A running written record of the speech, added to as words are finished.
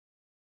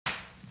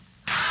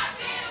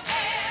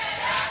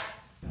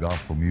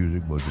gospel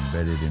music was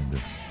embedded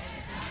into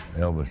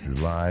Elvis's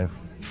life,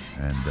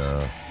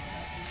 and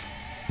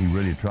he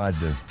really tried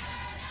to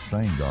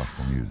sing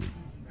gospel music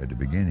at the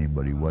beginning,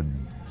 but he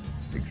wasn't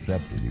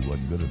accepted. He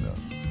wasn't good enough.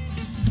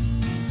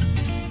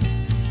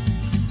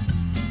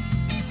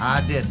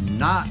 I did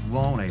not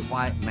want a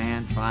white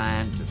man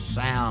trying to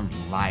sound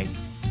like,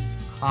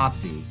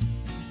 copy.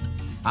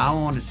 I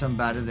wanted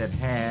somebody that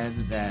had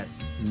that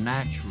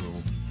natural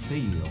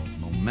feel,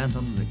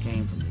 momentum that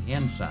came from the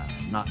inside,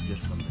 not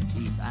just from the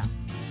teeth out.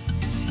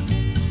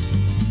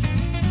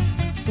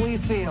 We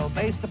feel,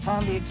 based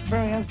upon the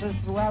experiences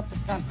throughout the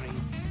country,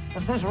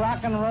 that this rock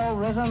and roll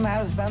rhythm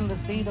has been the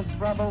seed of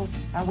trouble,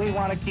 and we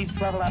want to keep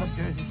trouble out of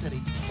Jersey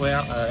City.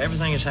 Well,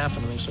 everything has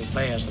happened to me so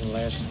fast in the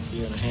last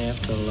year and a half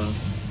till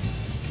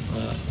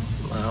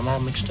I'm all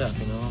mixed up,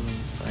 you know. I mean,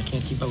 I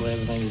can't keep up with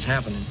everything that's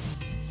happening.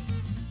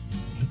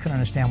 He couldn't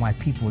understand why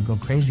people would go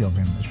crazy over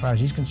him. As far as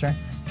he's concerned,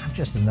 I'm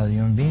just another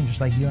human being,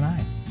 just like you and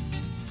I.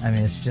 I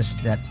mean, it's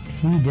just that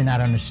he did not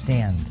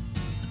understand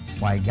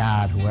why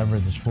God, whoever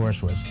this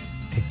force was,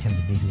 picked him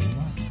to be who he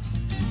was.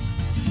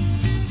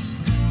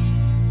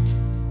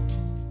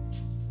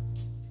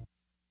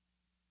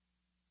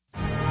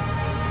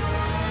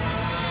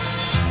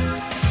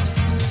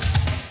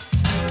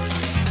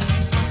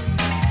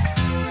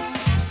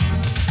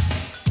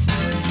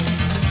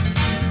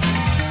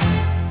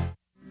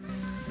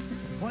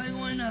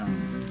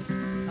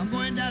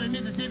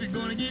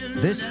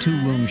 This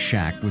two-room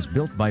shack was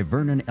built by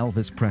Vernon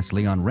Elvis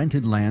Presley on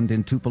rented land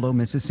in Tupelo,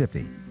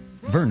 Mississippi.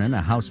 Vernon,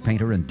 a house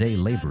painter and day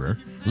laborer,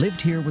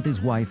 lived here with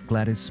his wife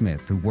Gladys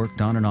Smith, who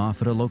worked on and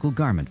off at a local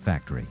garment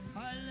factory.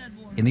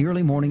 In the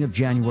early morning of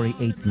January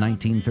 8,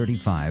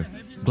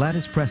 1935,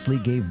 Gladys Presley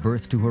gave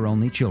birth to her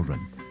only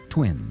children,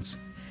 twins.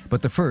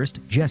 But the first,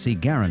 Jesse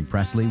Garin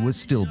Presley, was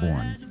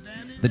stillborn.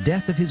 The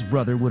death of his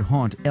brother would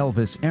haunt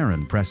Elvis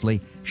Aaron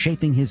Presley,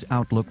 shaping his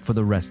outlook for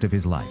the rest of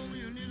his life.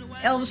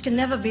 Elvis can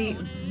never be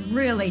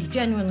really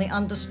genuinely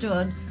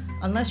understood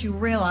unless you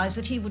realize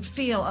that he would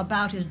feel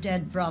about his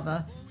dead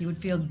brother. He would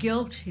feel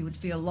guilt, he would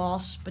feel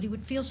loss, but he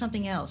would feel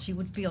something else. He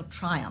would feel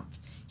triumph.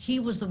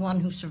 He was the one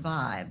who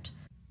survived.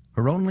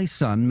 Her only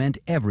son meant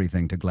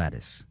everything to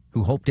Gladys,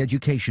 who hoped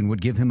education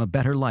would give him a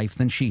better life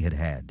than she had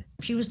had.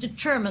 She was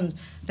determined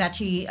that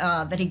he'd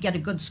get a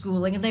good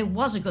schooling, and there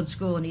was a good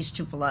school in East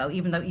Tupelo,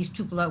 even though East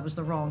Tupelo was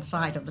the wrong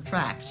side of the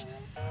tracks.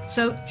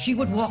 So she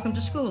would walk him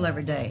to school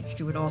every day.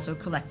 She would also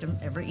collect him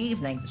every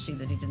evening to see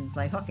that he didn't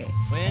play hooky.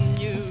 When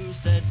you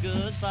said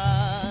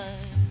goodbye.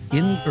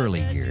 In the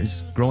early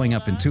years, growing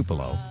up in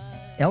Tupelo,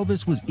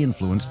 Elvis was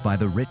influenced by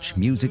the rich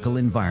musical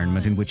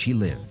environment in which he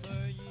lived.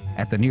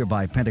 At the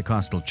nearby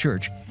Pentecostal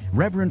church,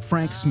 Reverend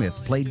Frank Smith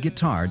played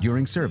guitar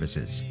during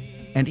services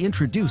and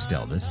introduced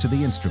Elvis to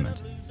the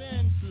instrument.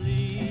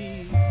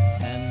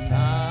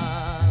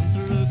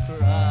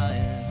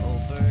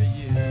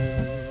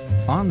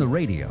 On the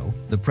radio,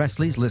 the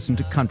Presleys listened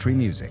to country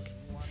music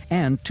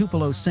and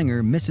Tupelo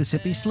singer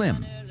Mississippi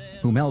Slim,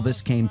 whom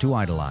Elvis came to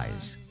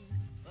idolize.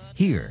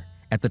 Here,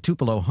 at the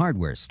Tupelo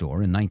hardware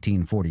store in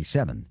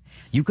 1947,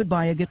 you could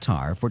buy a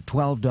guitar for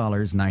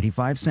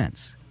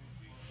 $12.95.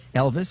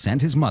 Elvis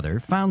and his mother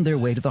found their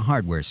way to the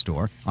hardware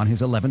store on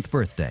his 11th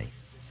birthday.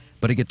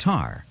 But a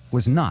guitar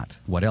was not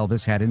what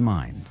Elvis had in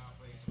mind.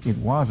 It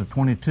was a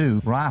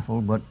 .22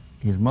 rifle, but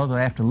his mother,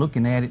 after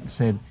looking at it,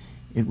 said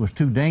it was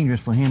too dangerous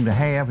for him to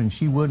have, and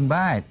she wouldn't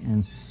buy it.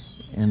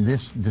 And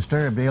this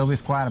disturbed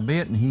Elvis quite a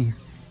bit, and he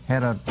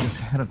just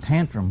had a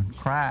tantrum and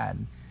cried.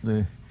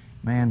 The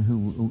man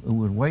who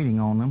was waiting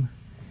on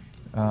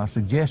them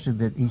suggested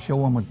that he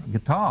show him a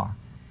guitar.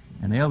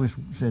 And Elvis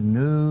said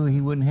no,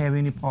 he wouldn't have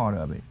any part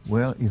of it.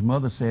 Well, his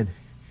mother said,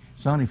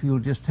 son, if you'll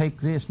just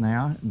take this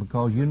now,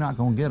 because you're not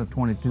going to get a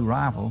 .22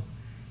 rifle,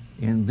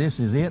 and this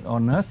is it or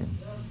nothing.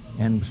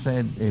 And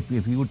said,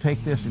 if you will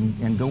take this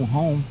and go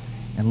home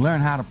and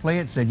learn how to play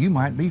it, said you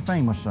might be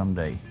famous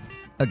someday.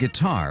 A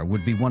guitar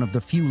would be one of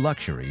the few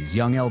luxuries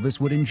young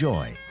Elvis would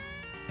enjoy,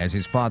 as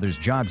his father's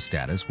job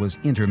status was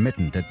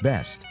intermittent at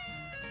best.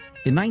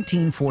 In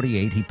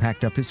 1948, he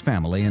packed up his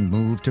family and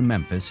moved to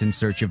Memphis in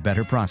search of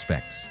better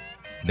prospects.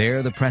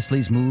 There, the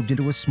Presleys moved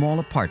into a small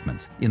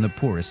apartment in the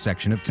poorest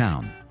section of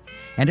town.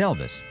 And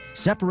Elvis,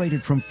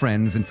 separated from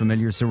friends and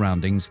familiar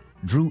surroundings,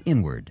 drew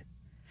inward.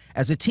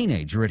 As a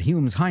teenager at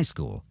Humes High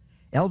School,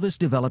 Elvis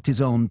developed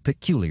his own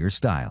peculiar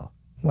style.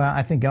 Well,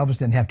 I think Elvis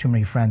didn't have too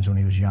many friends when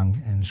he was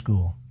young in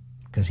school,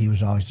 because he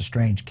was always the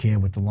strange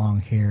kid with the long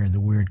hair, the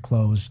weird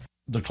clothes.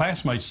 The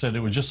classmates said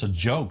it was just a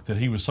joke, that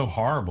he was so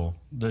horrible,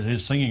 that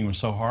his singing was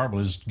so horrible,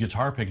 his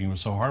guitar picking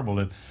was so horrible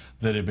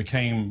that it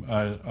became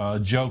a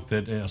joke,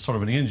 sort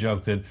of an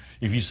in-joke, that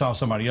if you saw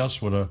somebody else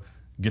with a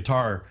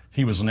guitar,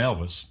 he was an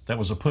Elvis. That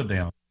was a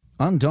put-down.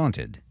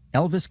 Undaunted,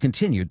 Elvis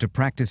continued to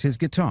practice his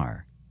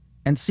guitar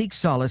and seek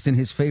solace in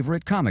his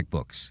favorite comic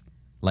books,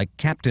 like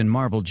Captain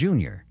Marvel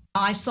Jr.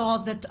 I saw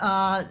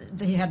that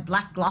he had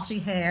black glossy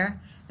hair,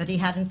 that he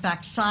had in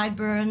fact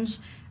sideburns,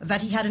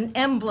 that he had an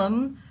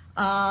emblem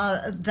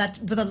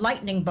with a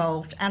lightning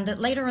bolt, and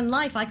that later in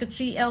life I could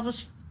see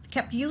Elvis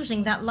kept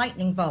using that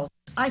lightning bolt.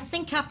 I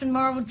think Captain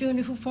Marvel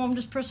Jr., who formed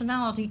his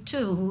personality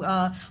too, who,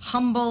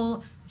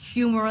 humble,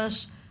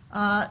 humorous,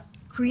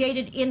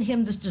 created in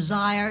him this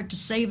desire to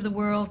save the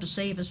world, to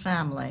save his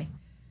family.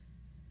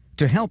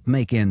 To help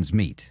make ends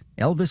meet,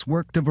 Elvis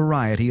worked a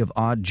variety of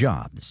odd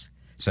jobs,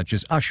 such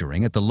as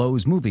ushering at the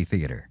Lowe's movie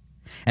theater,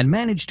 and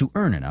managed to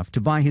earn enough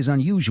to buy his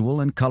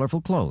unusual and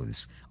colorful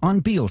clothes on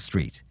Beale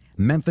Street,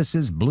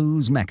 Memphis's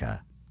blues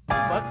mecca.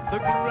 But the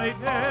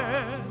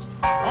greatest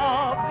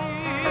of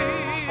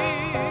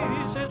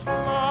these is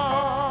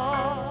love.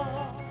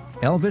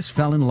 Elvis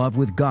fell in love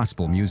with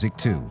gospel music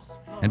too,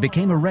 and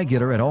became a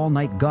regular at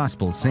all-night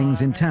gospel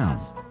sings in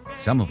town,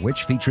 some of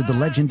which featured the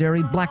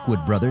legendary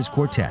Blackwood Brothers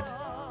Quartet.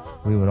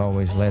 We would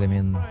always let him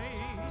in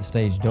the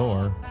stage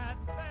door.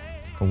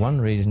 For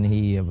one reason,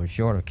 he was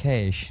short of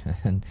cash,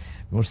 and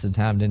most of the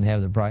time didn't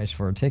have the price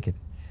for a ticket.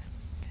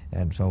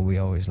 And so we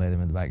always let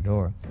him in the back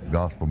door.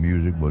 Gospel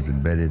music was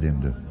embedded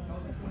into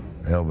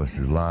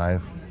Elvis's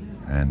life,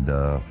 and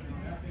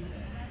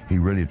he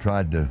really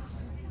tried to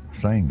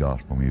sing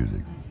gospel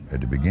music at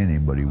the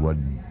beginning, but he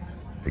wasn't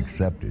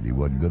accepted. He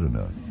wasn't good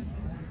enough.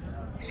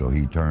 So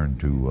he turned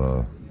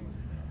to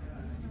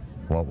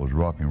what was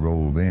rock and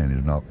roll then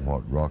is not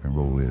what rock and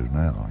roll is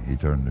now. He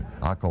turned to,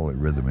 I call it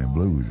rhythm and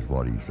blues is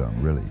what he sung,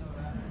 really.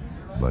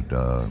 But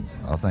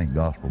I think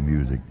gospel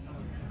music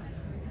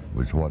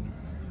was what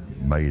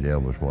made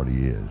Elvis what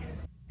he is.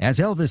 As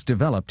Elvis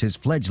developed his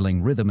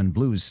fledgling rhythm and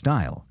blues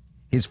style,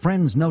 his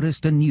friends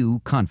noticed a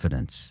new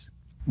confidence.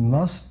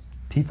 Most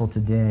people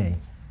today,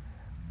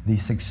 the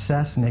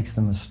success makes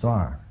them a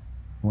star.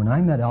 When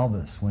I met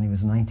Elvis when he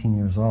was 19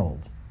 years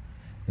old,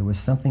 there was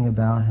something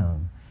about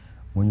him.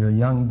 When you're a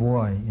young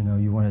boy, you know,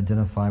 you want to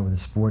identify with a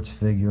sports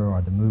figure or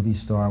the movie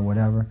star or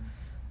whatever.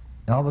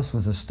 Elvis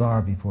was a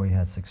star before he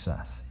had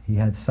success. He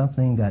had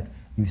something that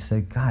you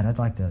said, God, I'd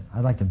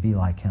like to be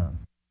like him.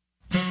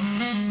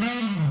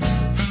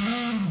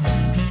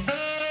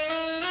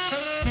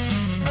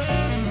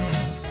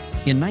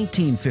 In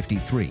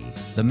 1953,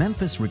 the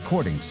Memphis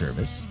Recording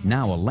Service,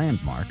 now a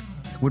landmark,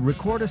 would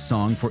record a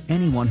song for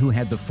anyone who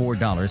had the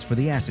 $4 for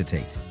the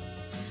acetate.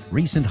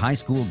 Recent high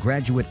school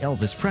graduate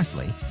Elvis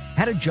Presley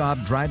had a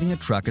job driving a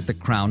truck at the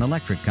Crown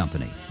Electric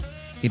Company.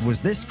 It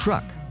was this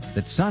truck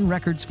that Sun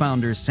Records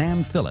founder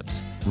Sam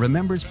Phillips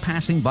remembers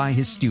passing by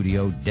his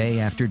studio day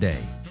after day.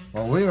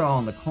 Well, we were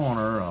on the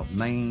corner of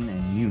Main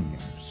and Union,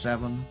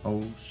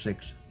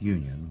 706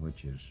 Union,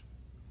 which is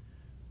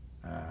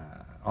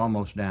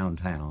almost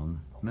downtown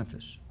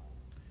Memphis.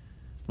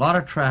 A lot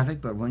of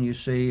traffic, but when you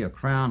see a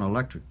Crown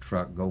Electric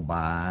truck go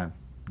by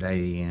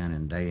day in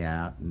and day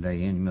out and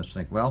day in, you must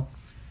think, well,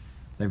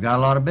 they've got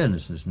a lot of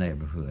business in this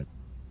neighborhood.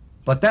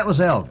 But that was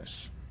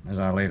Elvis, as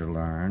I later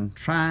learned,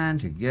 trying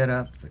to get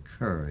up the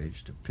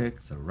courage to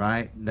pick the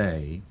right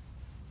day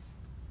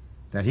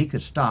that he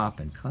could stop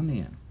and come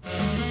in.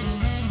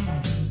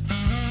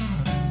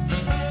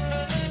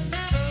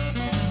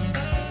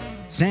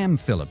 Sam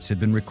Phillips had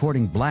been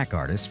recording black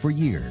artists for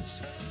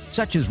years,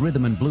 such as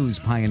rhythm and blues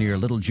pioneer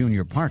Little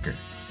Junior Parker.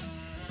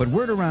 But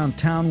word around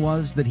town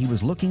was that he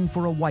was looking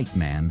for a white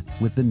man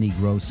with the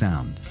Negro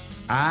sound.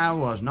 I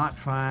was not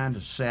trying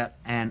to set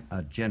an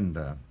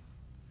agenda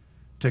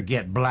to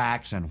get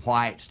blacks and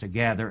whites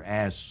together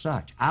as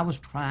such. I was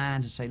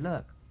trying to say,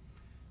 look,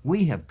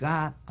 we have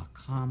got a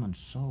common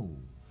soul.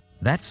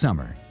 That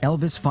summer,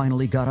 Elvis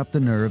finally got up the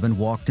nerve and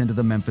walked into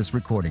the Memphis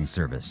Recording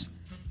Service,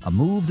 a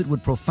move that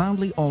would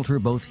profoundly alter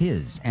both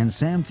his and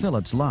Sam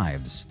Phillips'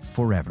 lives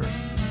forever.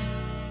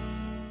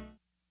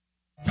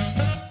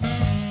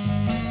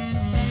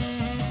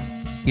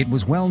 It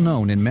was well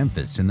known in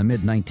Memphis in the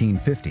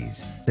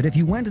mid-1950s that if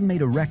you went and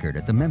made a record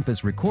at the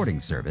Memphis Recording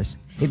Service,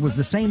 it was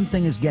the same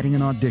thing as getting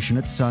an audition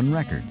at Sun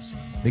Records,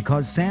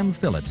 because Sam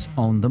Phillips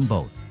owned them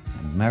both.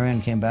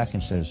 Marion came back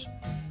and says,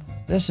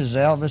 this is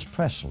Elvis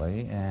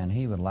Presley, and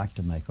he would like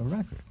to make a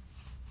record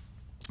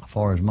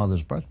for his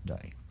mother's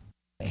birthday.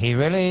 He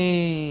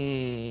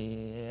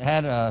really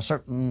had a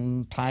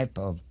certain type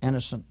of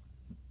innocent,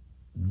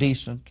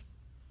 decent,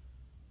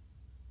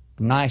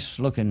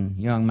 nice-looking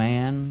young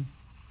man.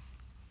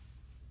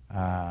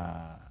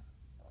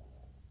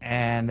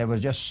 And there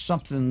was just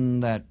something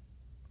that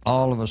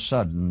all of a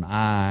sudden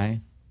I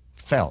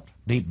felt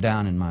deep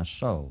down in my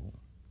soul.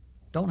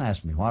 Don't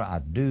ask me what, I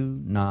do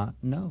not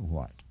know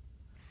what.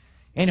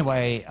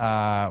 Anyway,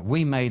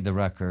 we made the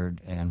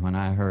record, and when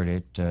I heard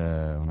it,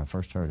 when I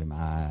first heard him,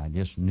 I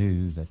just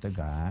knew that the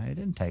guy, it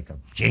didn't take a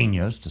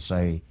genius to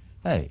say,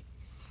 hey,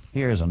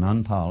 here's an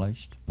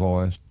unpolished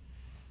voice,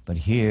 but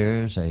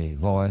here's a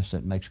voice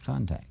that makes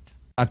contact.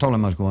 I told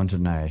him I was going to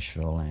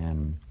Nashville,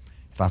 and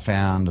if I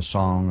found a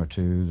song or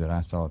two that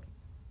I thought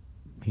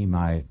he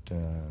might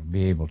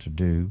be able to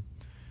do,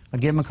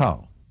 I'd give him a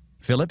call.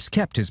 Phillips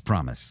kept his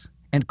promise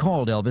and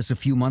called Elvis a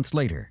few months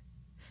later.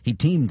 He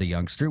teamed the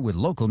youngster with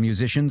local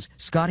musicians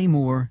Scotty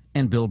Moore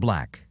and Bill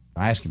Black.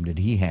 I asked him, did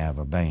he have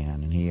a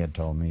band? And he had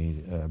told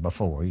me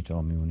before, he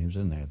told me when he was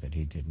in there that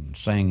he didn't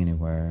sing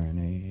anywhere and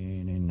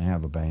he didn't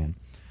have a band.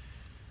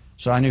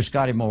 So I knew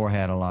Scotty Moore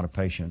had a lot of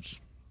patience.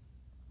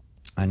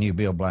 I knew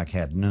Bill Black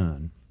had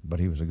none. but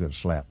he was a good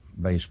slap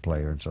bass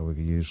player, and so we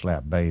could use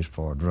slap bass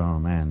for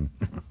drum and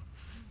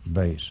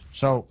bass.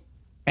 So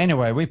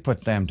anyway, we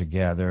put them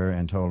together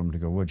and told them to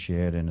go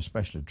woodshed and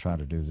especially try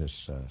to do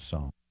this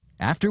song.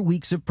 After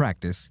weeks of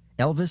practice,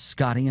 Elvis,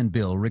 Scotty, and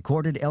Bill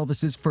recorded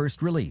Elvis's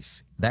first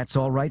release, That's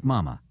All Right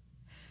Mama.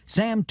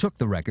 Sam took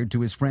the record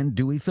to his friend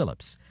Dewey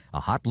Phillips,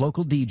 a hot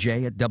local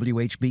DJ at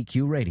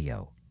WHBQ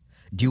Radio.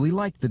 Dewey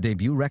liked the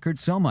debut record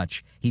so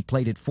much, he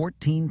played it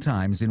 14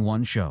 times in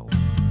one show.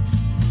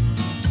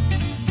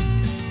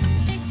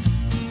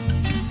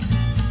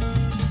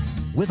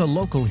 With a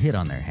local hit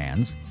on their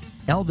hands,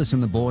 Elvis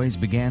and the boys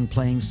began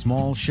playing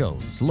small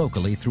shows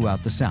locally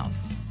throughout the South.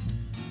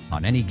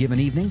 On any given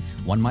evening,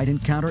 one might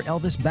encounter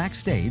Elvis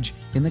backstage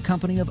in the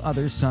company of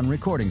other Sun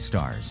recording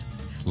stars,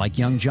 like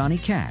young Johnny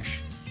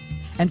Cash,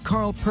 and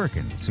Carl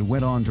Perkins, who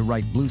went on to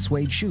write Blue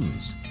Suede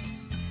Shoes,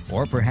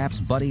 or perhaps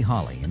Buddy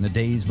Holly in the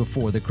days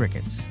before the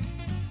Crickets.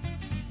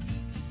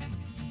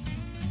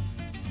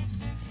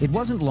 It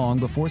wasn't long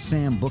before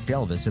Sam booked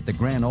Elvis at the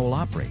Grand Ole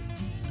Opry,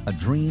 a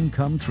dream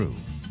come true,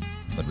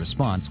 but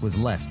response was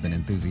less than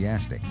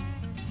enthusiastic.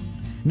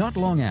 Not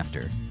long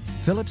after,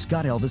 Phillips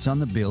got Elvis on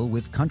the bill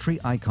with country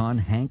icon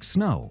Hank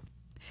Snow,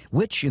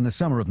 which in the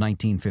summer of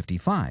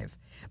 1955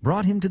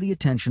 brought him to the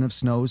attention of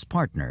Snow's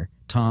partner,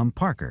 Tom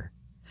Parker,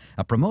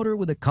 a promoter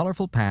with a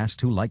colorful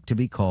past who liked to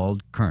be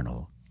called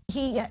Colonel.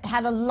 He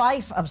had a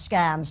life of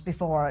scams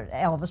before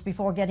Elvis,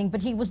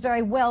 but he was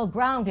very well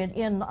grounded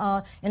in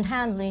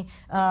handling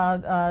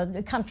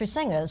country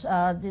singers.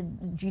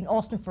 Gene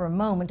Austin for a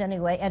moment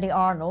anyway, Eddie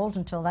Arnold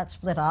until that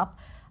split up,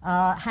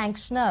 Hank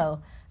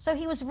Snow. So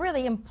he was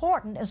really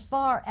important as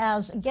far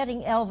as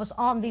getting Elvis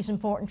on these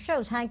important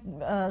shows. Hank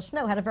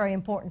Snow had a very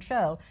important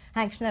show.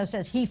 Hank Snow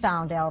says he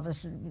found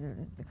Elvis.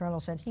 The Colonel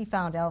said he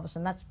found Elvis,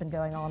 and that's been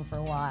going on for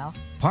a while.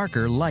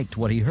 Parker liked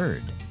what he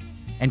heard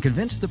and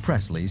convinced the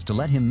Presleys to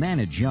let him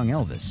manage young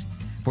Elvis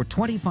for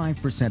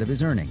 25% of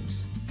his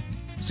earnings.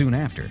 Soon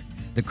after,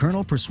 the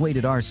Colonel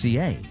persuaded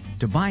RCA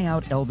to buy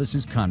out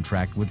Elvis's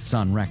contract with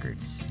Sun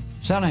Records.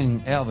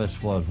 Selling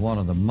Elvis was one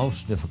of the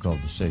most difficult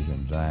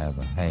decisions I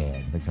ever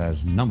had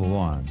because, number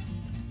one,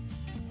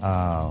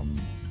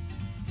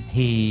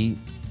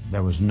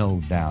 there was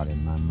no doubt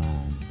in my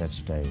mind at that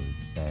stage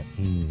that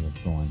he was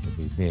going to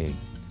be big.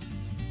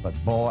 But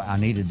boy, I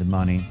needed the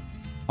money.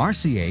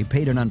 RCA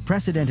paid an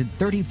unprecedented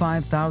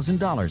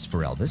 $35,000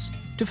 for Elvis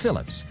to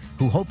Phillips,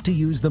 who hoped to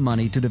use the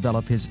money to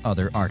develop his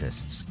other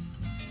artists.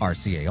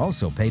 RCA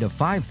also paid a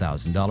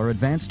 $5,000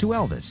 advance to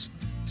Elvis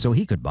so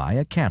he could buy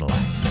a Cadillac.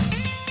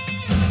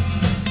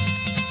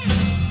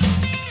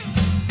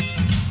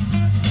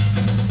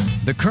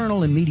 The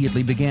Colonel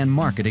immediately began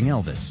marketing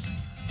Elvis.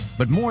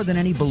 But more than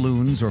any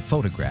balloons or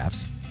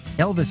photographs,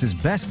 Elvis's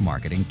best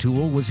marketing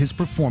tool was his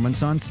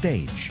performance on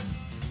stage.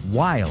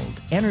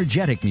 Wild,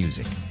 energetic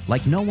music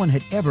like no one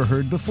had ever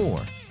heard before,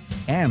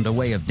 and a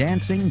way of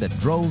dancing that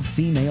drove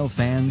female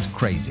fans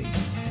crazy.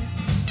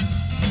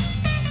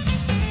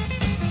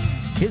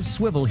 His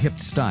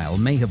swivel-hipped style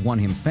may have won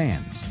him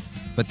fans,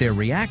 but their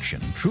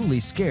reaction truly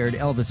scared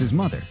Elvis's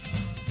mother.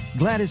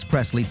 Gladys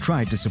Presley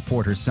tried to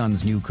support her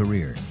son's new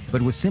career,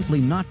 but was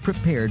simply not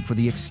prepared for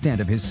the extent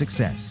of his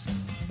success.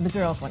 The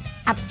girls went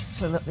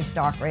absolutely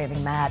stark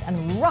raving mad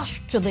and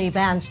rushed to the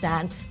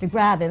bandstand to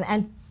grab him,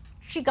 and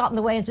she got in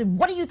the way and said,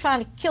 "What are you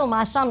trying to kill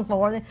my son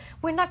for?"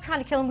 "We're not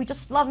trying to kill him, we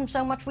just love him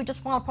so much, we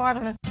just want a part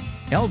of him."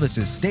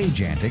 Elvis's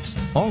stage antics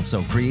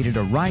also created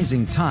a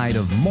rising tide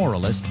of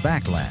moralist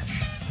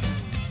backlash.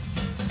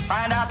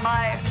 Find out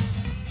my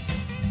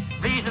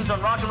reasons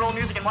on rock and roll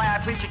music and why I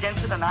preach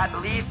against it, and I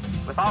believe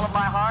with all of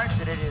my heart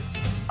that it is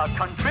a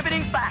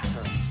contributing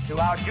factor to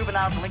our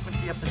juvenile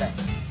delinquency of today.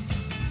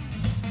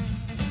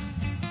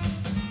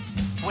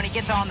 When he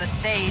gets on the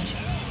stage,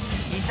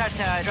 he starts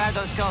to drive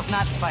those girls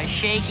nuts by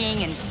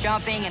shaking and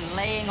jumping and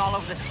laying all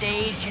over the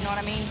stage, you know what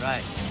I mean?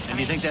 Right. And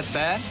you think that's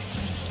bad?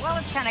 Well,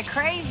 it's kind of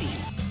crazy.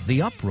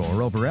 The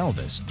uproar over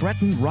Elvis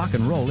threatened rock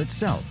and roll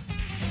itself.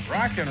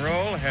 Rock and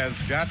roll has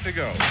got to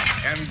go.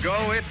 And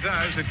go it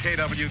does at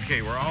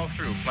KWK. We're all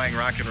through playing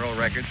rock and roll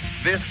records.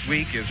 This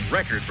week is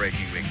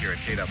record-breaking week here at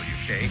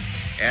KWK.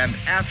 And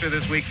after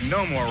this week,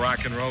 no more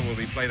rock and roll will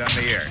be played on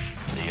the air.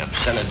 The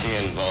obscenity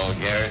and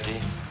vulgarity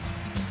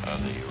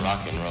of the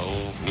rock and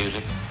roll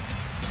music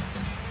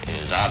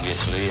is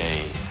obviously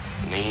a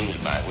means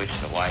by which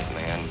the white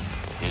man and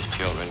his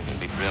children can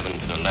be driven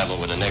to the level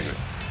with a nigger.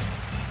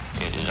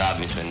 It is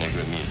obviously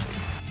nigger music.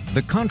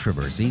 The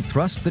controversy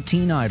thrust the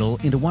teen idol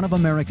into one of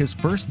America's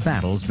first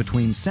battles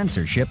between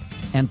censorship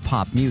and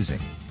pop music.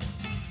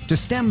 To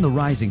stem the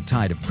rising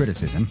tide of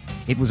criticism,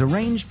 it was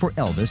arranged for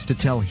Elvis to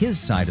tell his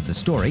side of the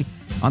story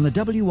on the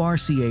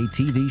WRCA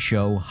TV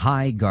show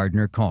High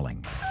Gardner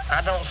Calling.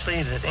 I don't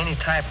see that any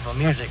type of a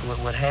music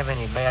would have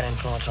any bad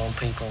influence on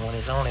people when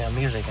it's only a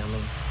music. I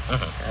mean,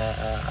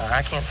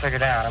 I can't figure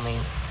it out. I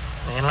mean,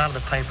 in a lot of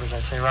the papers,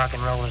 they say rock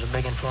and roll is a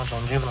big influence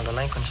on juvenile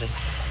delinquency.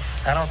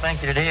 I don't think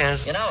that it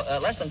is. You know,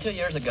 less than 2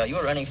 years ago, you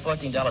were earning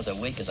 $14 a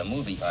week as a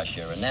movie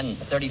usher and then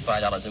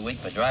 $35 a week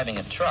for driving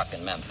a truck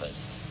in Memphis.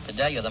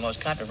 today you're the most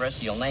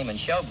controversial name in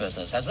show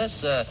business. Has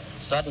this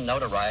sudden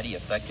notoriety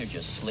affected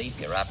your sleep,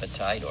 your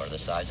appetite, or the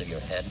size of your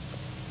head?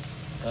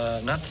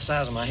 Not the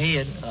size of my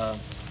head.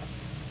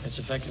 It's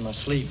affected my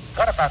sleep.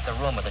 What about the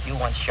rumor that you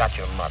once shot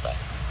your mother?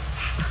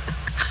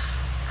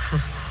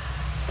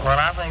 Well,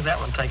 I think that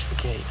one takes the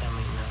cake. I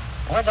mean...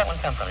 Where'd that one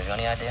come from? Have you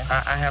any idea?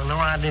 I have no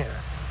idea.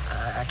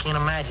 I can't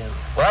imagine.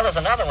 Well, there's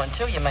another one,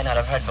 too, you may not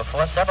have heard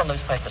before. Several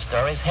newspaper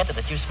stories hinted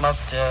that you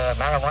smoked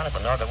marijuana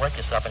in order to work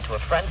yourself into a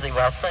frenzy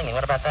while singing.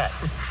 What about that?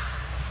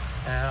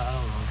 I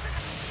don't know.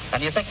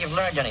 And do you think you've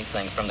learned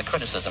anything from the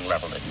criticism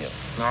leveled at you?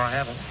 No, I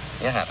haven't.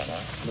 You haven't,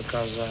 huh?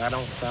 Because I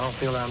don't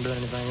feel that I'm doing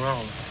anything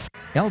wrong.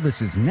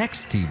 Elvis's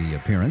next TV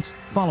appearance,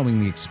 following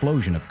the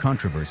explosion of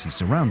controversy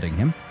surrounding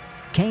him,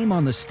 came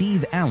on the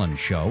Steve Allen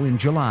Show in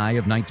July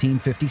of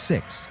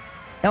 1956.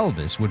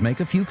 Elvis would make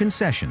a few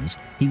concessions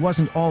he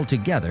wasn't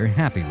altogether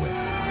happy with.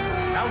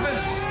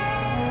 Elvis,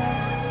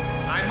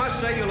 I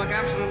must say you look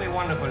absolutely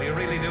wonderful. You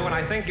really do, and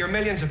I think your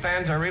millions of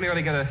fans are really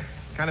going to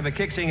kind of a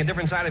kick seeing a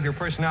different side of your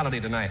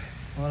personality tonight.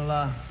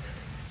 Well,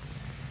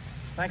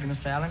 thank you,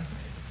 Mr. Allen.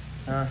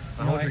 I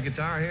hold your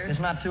guitar here. It's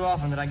not too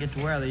often that I get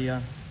to wear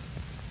the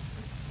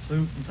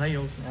suit and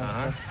tails and all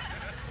that stuff.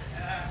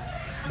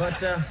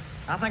 But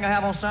I think I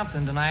have on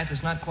something tonight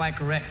that's not quite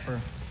correct for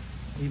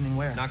evening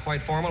wear. Not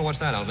quite formal? What's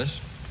that, Elvis?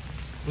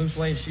 Blue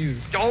suede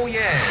shoes. Oh,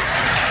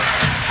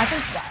 yeah.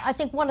 I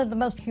think one of the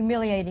most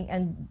humiliating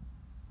and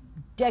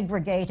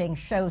degrading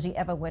shows he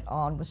ever went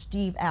on was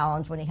Steve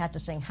Allen's, when he had to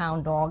sing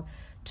Hound Dog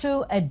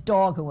to a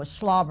dog who was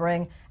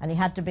slobbering, and he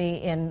had to be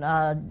in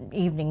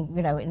evening,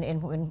 you know,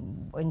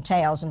 in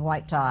tails and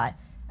white tie.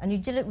 And he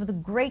did it with a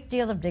great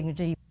deal of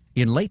dignity.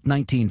 In late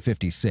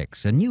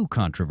 1956, a new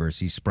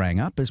controversy sprang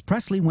up as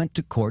Presley went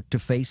to court to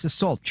face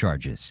assault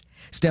charges,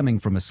 stemming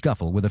from a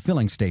scuffle with a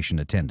filling station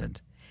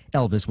attendant.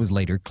 Elvis was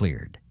later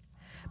cleared.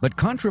 But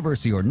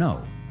controversy or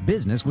no,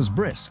 business was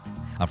brisk.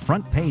 A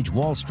front-page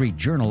Wall Street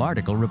Journal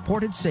article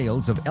reported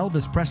sales of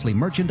Elvis Presley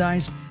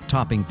merchandise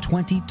topping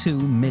 $22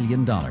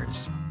 million.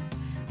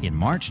 In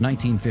March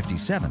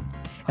 1957,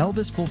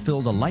 Elvis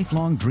fulfilled a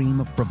lifelong dream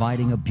of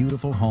providing a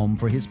beautiful home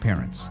for his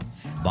parents,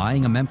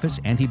 buying a Memphis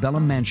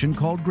antebellum mansion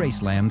called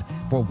Graceland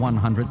for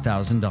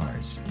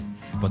 $100,000.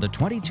 For the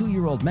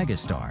 22-year-old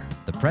megastar,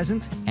 the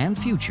present and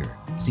future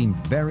seemed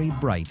very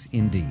bright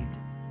indeed.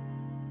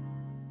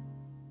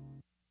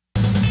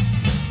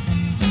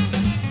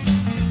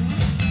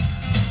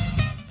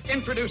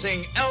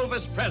 Introducing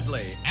Elvis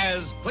Presley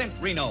as Clint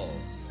Reno,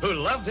 who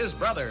loved his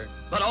brother,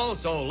 but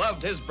also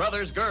loved his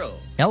brother's girl.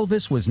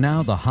 Elvis was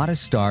now the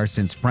hottest star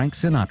since Frank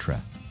Sinatra.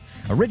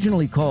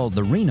 Originally called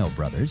The Reno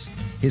Brothers,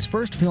 his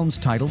first film's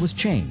title was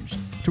changed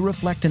to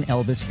reflect an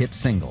Elvis hit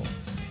single.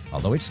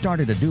 Although it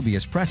started a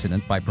dubious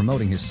precedent by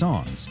promoting his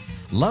songs,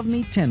 Love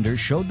Me Tender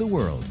showed the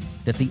world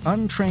that the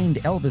untrained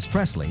Elvis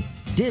Presley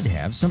did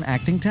have some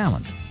acting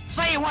talent.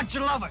 Say you want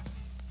your lover.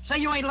 Say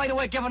you ain't laid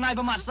awake every night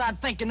by my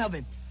side thinking of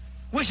him.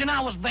 Wishing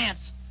I was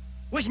Vance.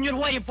 Wishing you'd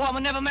waited for him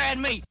and never married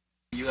me.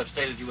 You have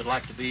stated you would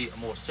like to be a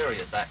more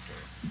serious actor.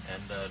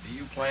 And do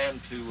you plan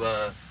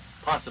to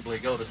possibly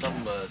go to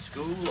some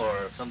school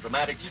or some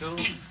dramatic school?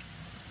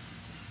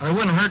 Well, it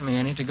wouldn't hurt me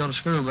any to go to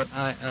school, but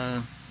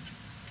I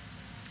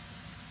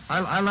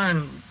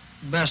learn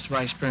best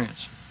by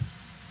experience.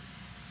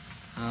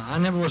 I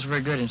never was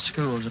very good in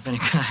schools of any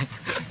kind.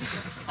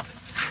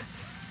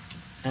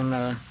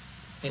 And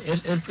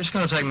it's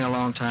going to take me a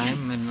long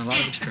time and a lot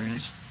of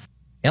experience.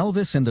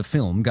 Elvis and the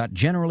film got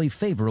generally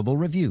favorable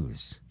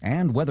reviews,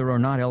 and whether or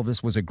not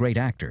Elvis was a great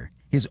actor,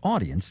 his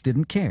audience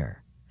didn't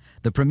care.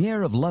 The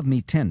premiere of Love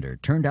Me Tender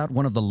turned out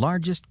one of the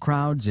largest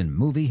crowds in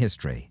movie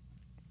history.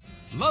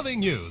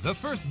 Loving You, the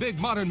first big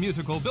modern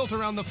musical built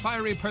around the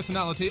fiery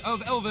personality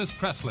of Elvis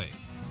Presley.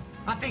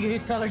 I figure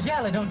his color's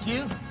yellow, don't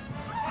you?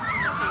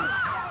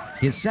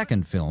 His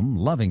second film,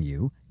 Loving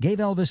You, gave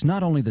Elvis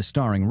not only the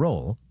starring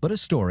role, but a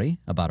story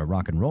about a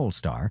rock and roll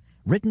star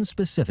written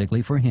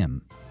specifically for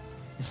him.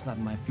 It's not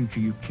my future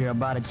you care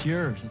about, it's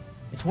yours.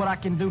 It's what I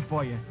can do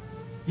for you.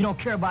 You don't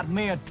care about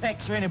me or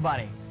Tex or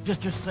anybody,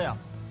 just yourself.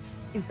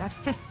 You've got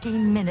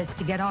 15 minutes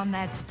to get on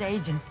that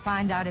stage and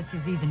find out if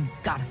you've even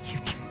got a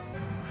future.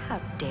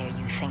 How dare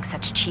you think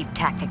such cheap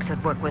tactics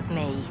would work with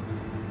me?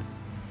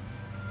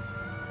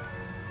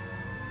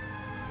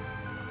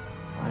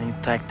 I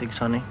need tactics,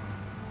 honey.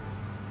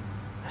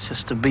 It's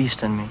just the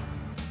beast in me.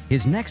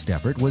 His next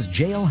effort was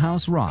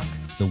Jailhouse Rock,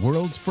 the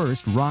world's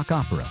first rock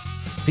opera,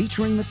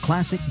 featuring the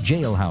classic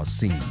jailhouse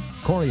scene,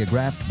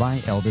 choreographed by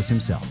Elvis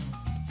himself.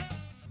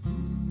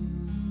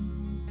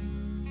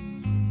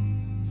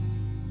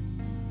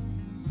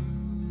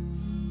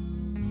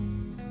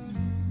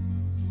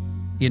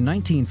 In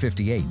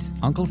 1958,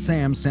 Uncle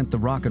Sam sent the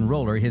rock and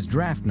roller his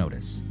draft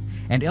notice,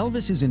 and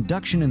Elvis's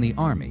induction in the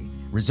Army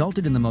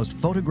resulted in the most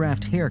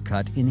photographed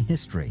haircut in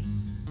history.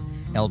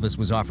 Elvis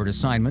was offered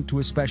assignment to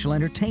a special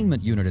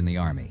entertainment unit in the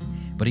Army,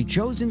 but he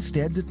chose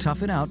instead to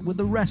tough it out with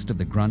the rest of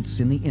the grunts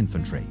in the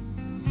infantry.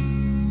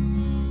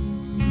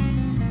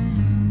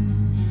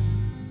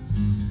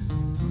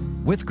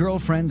 With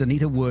girlfriend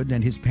Anita Wood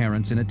and his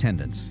parents in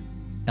attendance,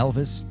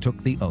 Elvis took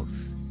the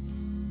oath.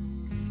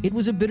 It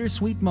was a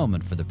bittersweet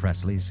moment for the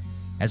Presleys,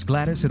 as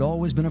Gladys had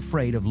always been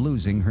afraid of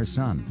losing her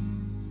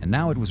son. And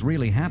now it was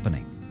really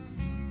happening.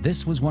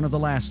 This was one of the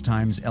last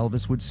times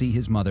Elvis would see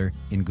his mother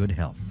in good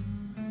health.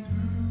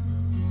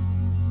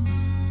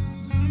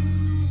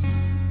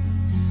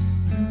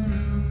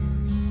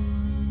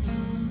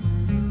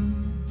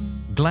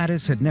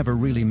 Gladys had never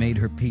really made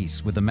her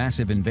peace with the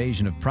massive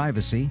invasion of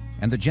privacy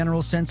and the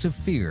general sense of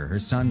fear her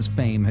son's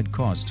fame had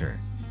caused her.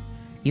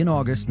 In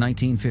August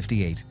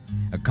 1958,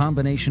 a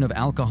combination of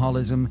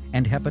alcoholism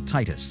and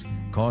hepatitis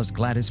caused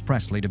Gladys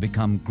Presley to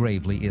become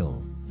gravely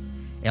ill.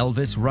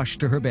 Elvis rushed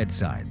to her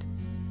bedside.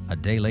 A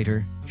day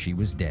later, she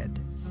was dead.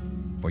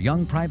 For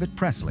young Private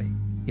Presley,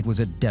 it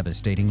was a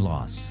devastating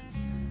loss.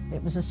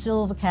 It was a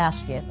silver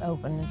casket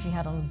open, and she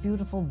had on a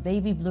beautiful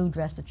baby blue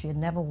dress that she had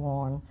never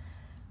worn.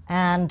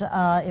 And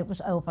it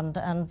was opened,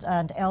 and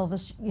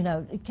Elvis, you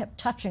know, kept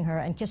touching her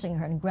and kissing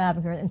her and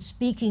grabbing her and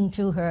speaking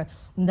to her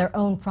in their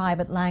own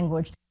private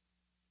language.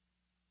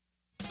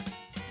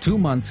 2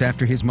 months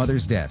after his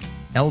mother's death,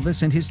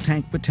 Elvis and his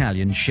tank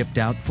battalion shipped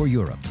out for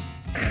Europe.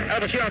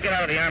 Elvis, you don't get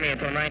out of the Army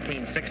until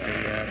 1960.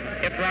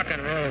 If rock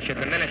and roll should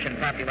diminish in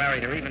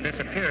popularity or even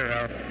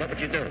disappear, what would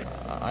you do?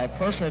 I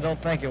personally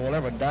don't think it will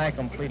ever die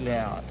completely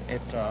out.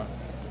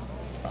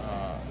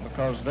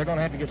 Because they're going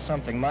to have to get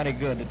something mighty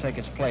good to take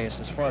its place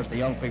as far as the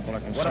young people are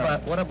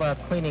concerned. What about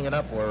cleaning it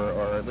up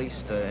or at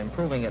least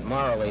improving it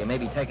morally and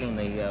maybe taking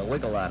the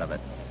wiggle out of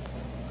it?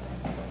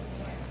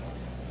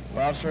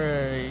 Well,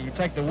 sir, you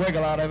take the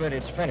wiggle out of it,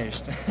 it's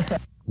finished.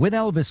 With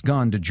Elvis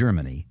gone to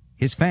Germany,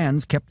 his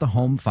fans kept the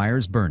home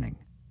fires burning.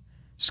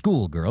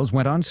 Schoolgirls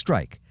went on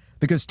strike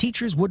because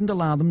teachers wouldn't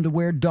allow them to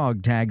wear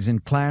dog tags in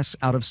class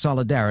out of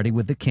solidarity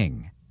with the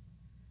king.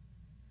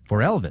 For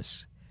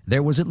Elvis,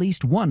 there was at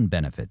least one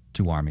benefit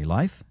to Army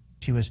life.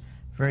 She was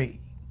very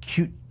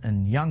cute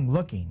and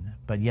young-looking,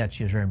 but yet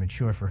she was very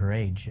mature for her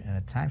age. And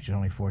at times, she was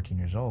only 14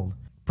 years old.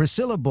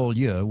 Priscilla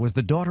Beaulieu was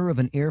the daughter of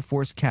an Air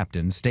Force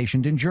captain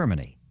stationed in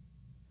Germany.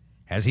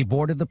 As he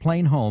boarded the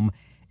plane home,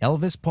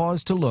 Elvis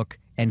paused to look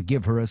and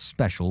give her a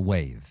special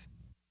wave.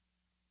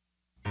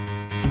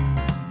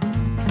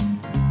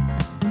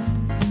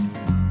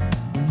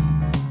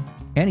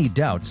 Any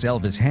doubts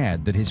Elvis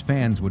had that his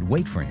fans would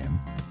wait for him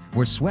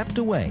were swept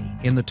away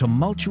in the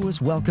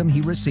tumultuous welcome he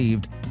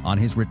received on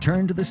his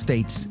return to the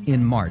States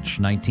in March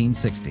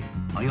 1960.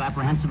 Are you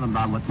apprehensive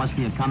about what must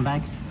be a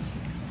comeback?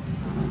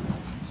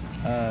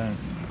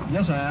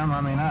 Yes, I am. I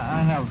mean,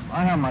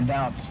 I have my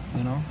doubts.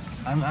 You know,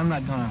 I'm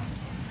not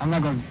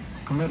gonna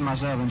commit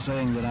myself in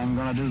saying that I'm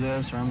gonna do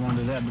this or I'm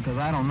gonna do that because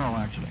I don't know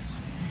actually.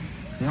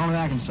 The only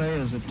thing I can say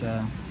is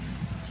that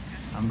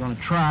I'm gonna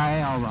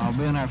try. I'll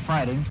be in there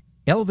fighting.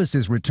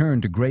 Elvis's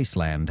return to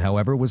Graceland,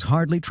 however, was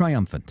hardly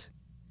triumphant.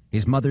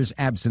 His mother's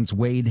absence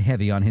weighed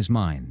heavy on his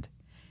mind.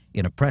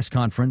 In a press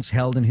conference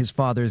held in his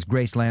father's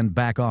Graceland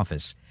back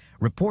office,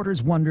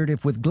 reporters wondered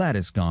if with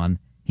Gladys gone,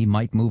 he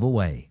might move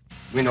away.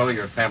 We know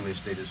your family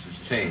status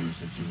has changed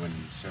since you went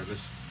into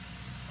service.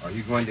 Are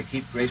you going to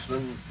keep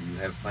Graceland? Do you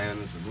have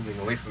plans of moving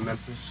away from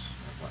Memphis,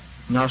 or what?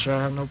 No, sir,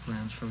 I have no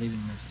plans for leaving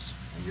Memphis.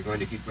 And you're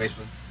going to keep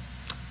Graceland?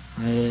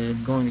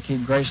 I'm going to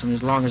keep Graceland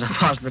as long as I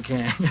possibly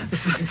can.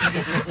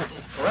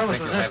 Well, I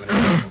think you'll have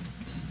an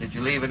Did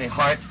you leave any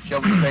heart,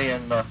 shall we say,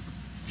 in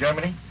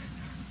Germany?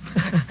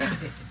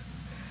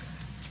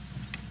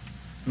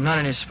 Not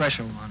any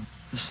special one.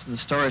 The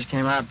stories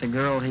came out, the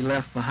girl he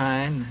left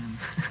behind,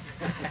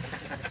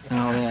 and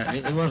all that.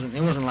 It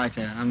wasn't like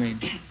that. I mean,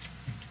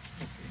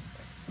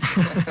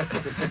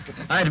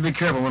 I had to be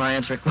careful when I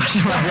answer a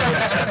question like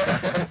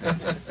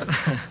that.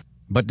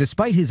 But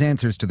despite his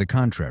answers to the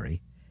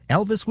contrary,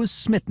 Elvis was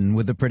smitten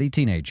with the pretty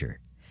teenager.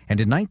 And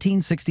in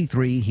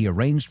 1963, he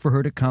arranged for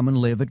her to come and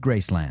live at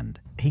Graceland.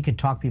 He could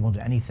talk people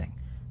into anything,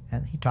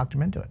 and he talked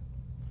them into it.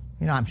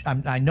 You know,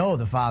 I know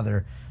the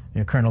father, you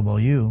know, Colonel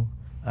Beaulieu,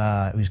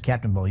 who was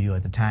Captain Beaulieu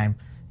at the time.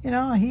 You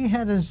know, he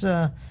had his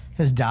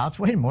doubts.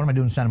 Wait a minute, what am I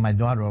doing sending my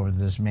daughter over to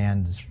this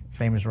man, this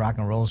famous rock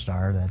and roll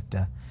star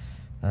that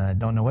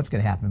don't know what's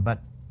going to happen?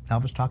 But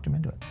Elvis talked him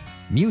into it.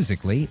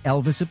 Musically,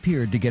 Elvis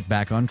appeared to get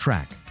back on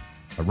track,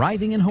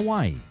 arriving in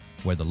Hawaii,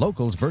 where the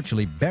locals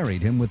virtually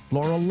buried him with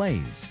floral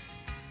leis.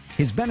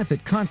 His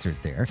benefit concert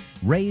there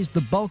raised the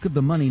bulk of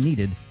the money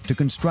needed to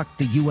construct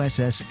the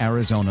USS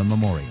Arizona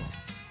Memorial.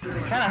 It's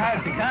kind of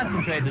hard to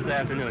concentrate this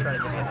afternoon.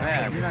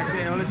 Yeah, you're not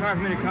kidding. Well, it's hard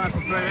for me to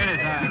concentrate any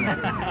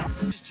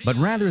time. But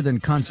rather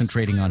than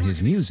concentrating on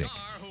his music,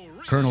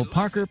 Colonel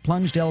Parker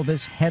plunged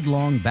Elvis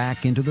headlong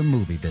back into the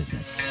movie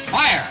business.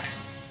 Fire!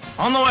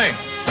 On the way!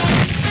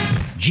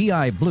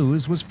 GI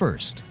Blues was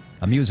first.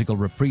 A musical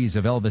reprise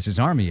of Elvis's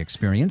Army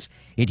experience,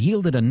 it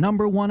yielded a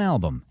 #1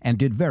 album and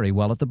did very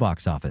well at the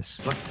box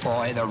office. Look,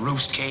 boy, the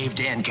roof's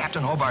caved in.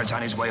 Captain Hobart's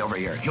on his way over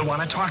here. He'll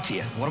want to talk to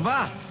you. What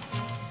about?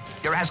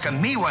 You're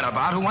asking me what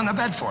about? Who won the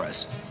bet for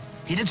us?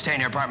 He did stay in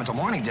your apartment till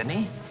morning, didn't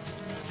he?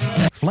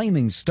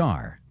 Flaming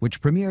Star,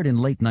 which premiered in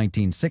late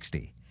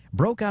 1960,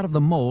 broke out of the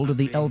mold of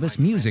the Elvis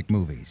music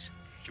movies.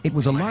 It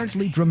was a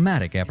largely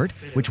dramatic effort,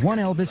 which won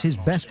Elvis his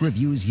best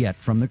reviews yet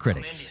from the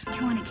critics. Do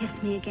you want to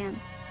kiss me again?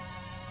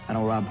 I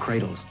don't rob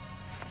cradles.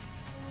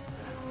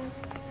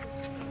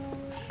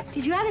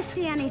 Did you ever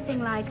see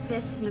anything like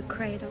this in a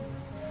cradle?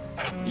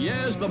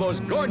 Yes, the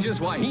most gorgeous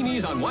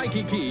Wahinis on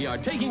Waikiki are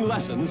taking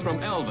lessons from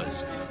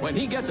Elvis when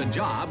he gets a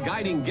job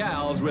guiding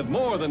gals with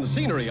more than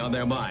scenery on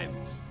their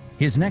minds.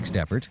 His next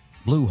effort,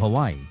 Blue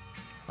Hawaii,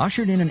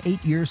 ushered in an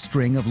 8-year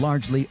string of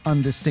largely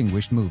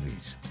undistinguished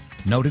movies,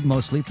 noted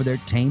mostly for their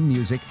tame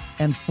music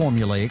and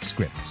formulaic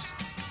scripts.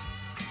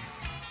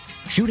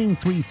 Shooting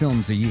 3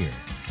 films a year,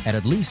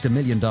 at least $1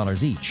 million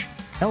each,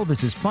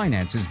 Elvis's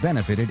finances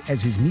benefited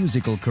as his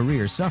musical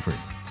career suffered.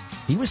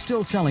 He was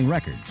still selling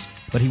records,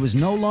 but he was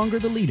no longer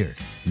the leader,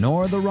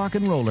 nor the rock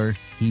and roller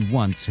he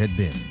once had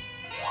been.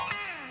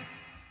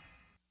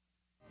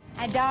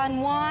 And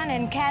Don Juan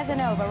and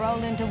Casanova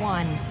rolled into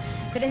one.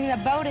 But in the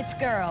boat, it's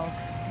girls.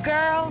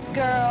 Girls,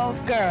 girls,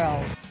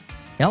 girls.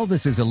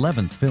 Elvis's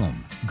 11th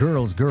film,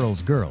 Girls,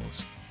 Girls,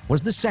 Girls,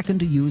 was the second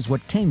to use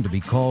what came to be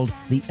called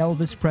the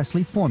Elvis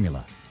Presley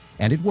formula,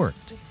 and it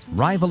worked,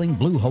 rivaling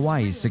Blue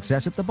Hawaii's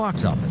success at the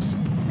box office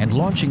and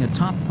launching a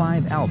top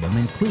 5 album,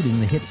 including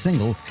the hit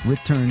single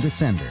Return to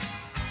Sender.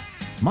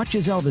 Much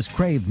as Elvis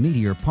craved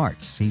meatier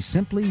parts, he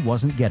simply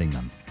wasn't getting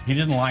them. He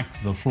didn't like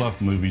the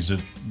fluff movies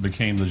that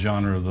became the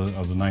genre of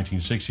the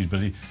 1960s,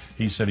 but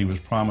he said he was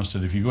promised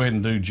that if you go ahead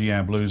and do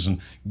GI Blues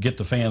and get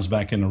the fans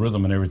back in the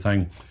rhythm and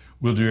everything,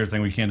 we'll do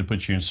everything we can to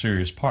put you in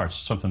serious parts,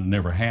 something that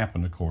never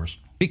happened, of course.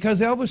 Because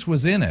Elvis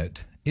was in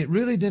it, it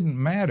really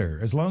didn't matter.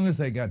 As long as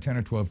they got 10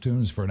 or 12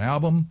 tunes for an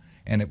album,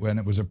 and when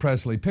it was a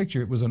Presley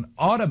picture, it was an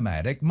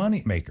automatic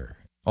money maker.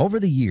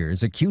 Over the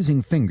years,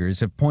 accusing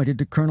fingers have pointed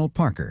to Colonel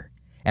Parker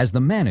as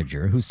the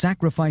manager who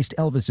sacrificed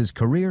Elvis's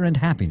career and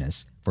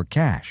happiness for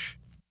cash.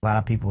 A lot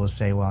of people will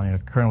say, well, you know,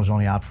 Colonel was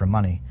only out for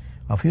money.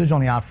 Well, if he was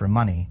only out for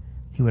money,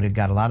 he would have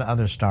got a lot of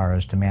other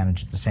stars to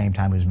manage at the same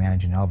time he was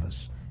managing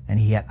Elvis. And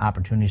he had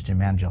opportunities to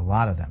manage a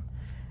lot of them.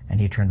 And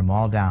he turned them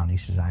all down. He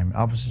says, I'm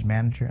Elvis's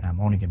manager, and I'm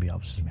only going to be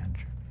Elvis's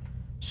manager.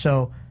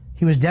 So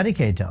he was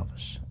dedicated to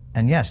Elvis.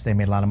 And yes, they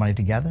made a lot of money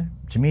together.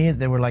 To me,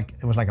 it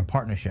was like a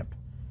partnership.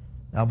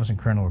 Elvis and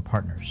Colonel were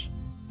partners.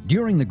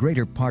 During the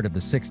greater part of the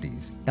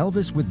 60s,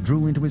 Elvis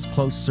withdrew into his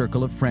close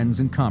circle of friends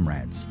and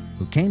comrades,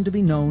 who came to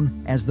be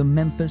known as the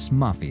Memphis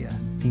Mafia.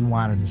 He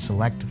wanted to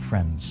select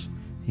friends.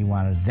 He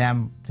wanted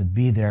them to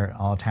be there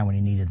all the time when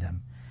he needed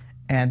them.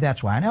 And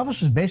that's why. And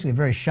Elvis was basically a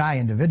very shy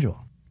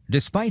individual.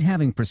 Despite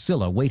having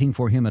Priscilla waiting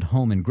for him at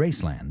home in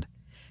Graceland,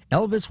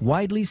 Elvis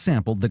widely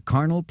sampled the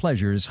carnal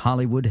pleasures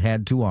Hollywood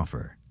had to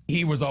offer.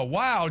 He was a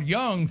wild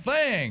young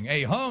thing,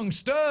 a hung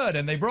stud,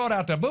 and they brought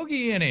out the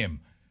boogie in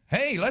him.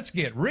 Hey, let's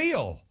get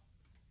real.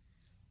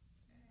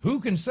 Who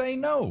can say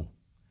no?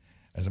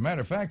 As a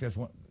matter of fact, that's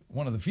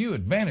one of the few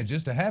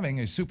advantages to having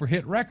a super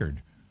hit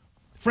record.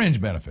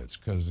 Fringe benefits,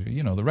 because,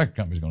 you know, the record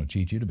company's going to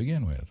cheat you to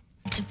begin with.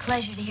 It's a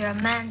pleasure to hear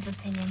a man's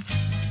opinion.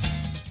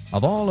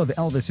 Of all of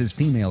Elvis's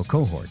female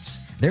cohorts,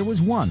 there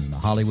was one the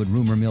Hollywood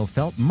rumor mill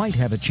felt might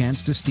have a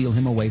chance to steal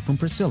him away from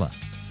Priscilla.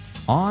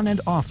 On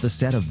and off the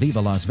set of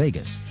Viva Las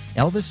Vegas,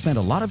 Elvis spent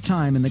a lot of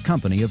time in the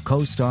company of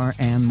co-star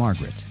Anne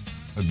Margaret.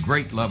 A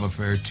great love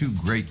affair, 2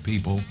 great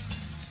people,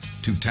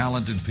 2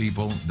 talented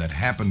people that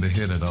happened to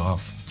hit it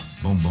off.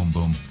 Boom, boom,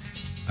 boom.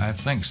 I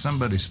think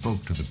somebody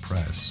spoke to the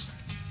press,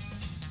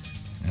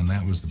 and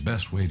that was the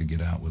best way to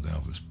get out with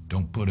Elvis.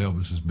 Don't put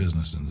Elvis's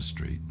business in the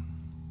street,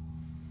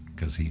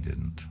 because he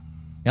didn't.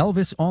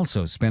 Elvis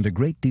also spent a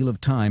great deal of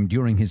time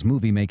during his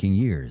movie-making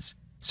years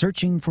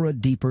searching for a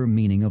deeper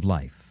meaning of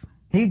life.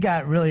 He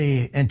got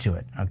really into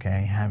it,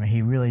 okay? I mean,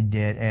 he really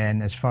did,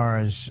 and as far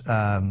as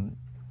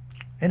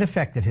it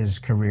affected his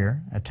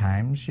career at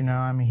times, you know.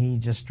 I mean, he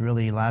just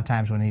really, a lot of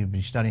times when he would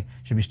be should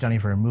be studying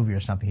for a movie or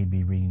something, he'd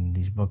be reading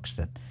these books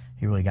that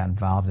he really got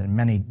involved in.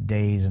 Many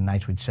days and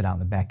nights we'd sit out in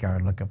the backyard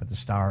and look up at the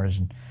stars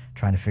and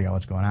trying to figure out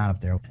what's going on up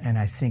there. And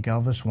I think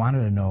Elvis wanted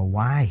to know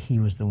why he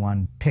was the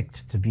one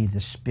picked to be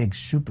this big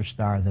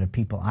superstar that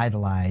people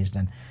idolized,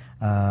 and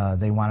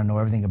they want to know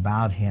everything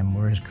about him,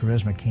 where his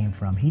charisma came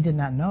from. He did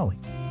not know.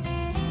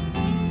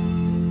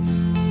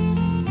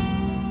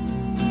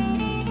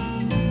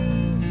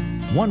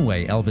 One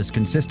way Elvis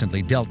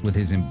consistently dealt with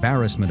his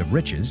embarrassment of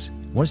riches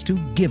was to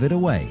give it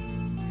away.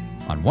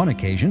 On one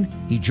occasion,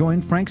 he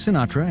joined Frank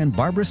Sinatra and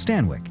Barbara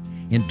Stanwyck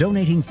in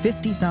donating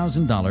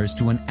 $50,000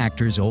 to an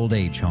actor's old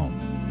age home.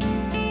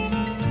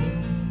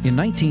 In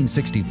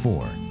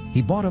 1964,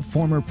 he bought a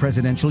former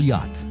presidential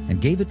yacht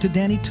and gave it to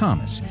Danny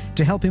Thomas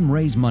to help him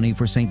raise money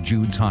for St.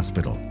 Jude's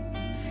Hospital.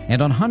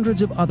 And on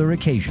hundreds of other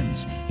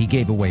occasions, he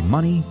gave away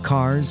money,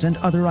 cars, and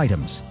other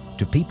items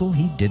to people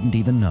he didn't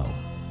even know.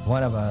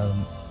 One of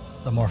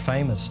the more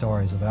famous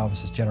stories of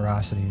Elvis's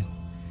generosity,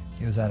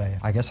 he was at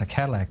I guess a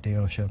Cadillac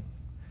dealership,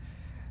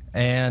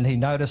 and he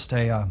noticed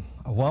a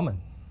woman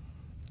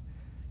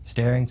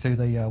staring through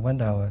the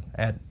window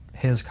at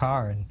his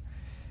car, and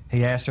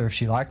he asked her if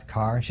she liked the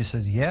car, and she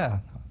says, yeah.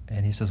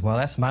 And he says, well,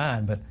 that's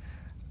mine, but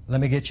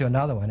let me get you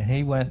another one. And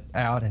he went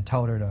out and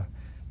told her to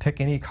pick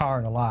any car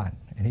in the lot,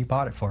 and he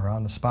bought it for her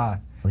on the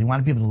spot. He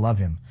wanted people to love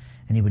him,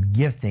 and he would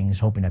give things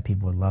hoping that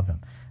people would love him.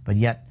 But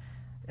yet,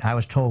 I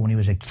was told when he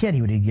was a kid,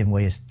 he would give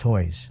away his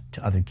toys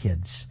to other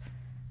kids.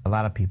 A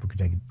lot of people could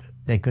take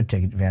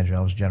advantage of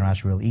Elvis'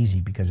 generosity real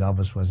easy, because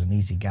Elvis was an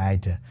easy guy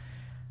to.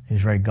 He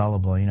was very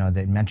gullible. You know,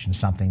 they'd mention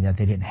something that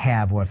they didn't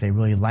have, or if they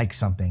really liked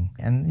something,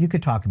 and you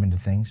could talk him into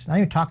things. Not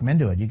even talk him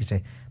into it. You could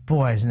say,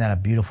 "Boy, isn't that a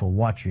beautiful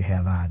watch you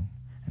have on?"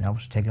 And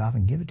Elvis would take it off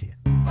and give it to you.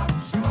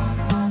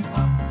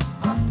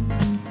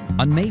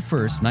 On May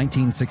 1st,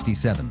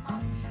 1967,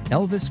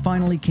 Elvis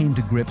finally came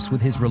to grips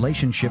with his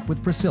relationship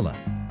with Priscilla,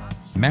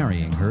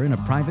 marrying her in a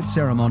private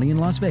ceremony in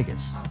Las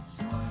Vegas.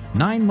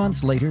 9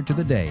 months later to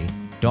the day,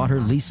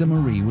 daughter Lisa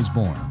Marie was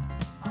born.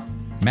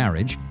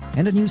 Marriage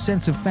and a new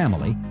sense of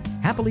family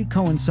happily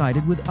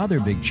coincided with other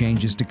big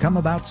changes to come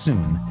about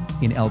soon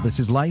in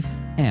Elvis's life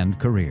and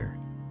career.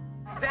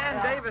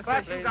 Dan Davis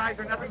says you guys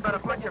are nothing but a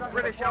bunch of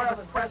British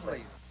Elvis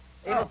Presleys.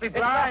 He must be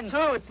blind.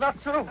 It's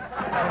not true.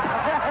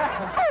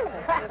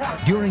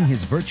 During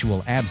his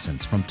virtual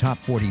absence from top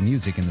 40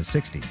 music in the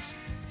 60s,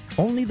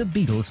 only the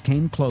Beatles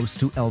came close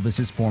to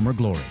Elvis's former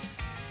glory.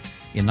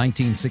 In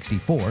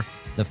 1964,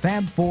 the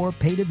Fab Four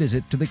paid a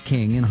visit to the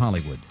King in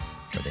Hollywood,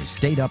 where they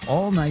stayed up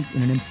all night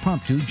in an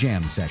impromptu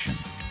jam session.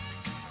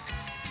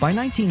 By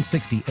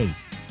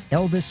 1968,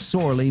 Elvis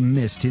sorely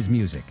missed his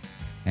music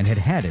and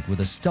had it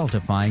with a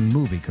stultifying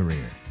movie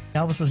career.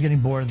 Elvis was getting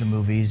bored of the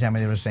movies. I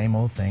mean, they were the same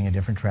old thing, a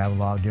different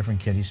travelogue, different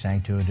kid he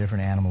sang to, a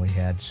different animal he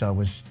had. So it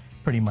was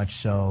pretty much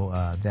so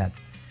that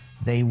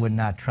they would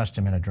not trust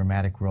him in a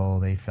dramatic role.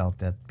 They felt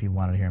that people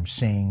wanted to hear him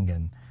sing.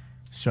 And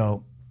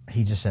so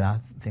he just said, I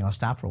think I'll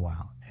stop for a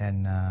while.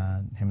 And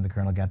him and the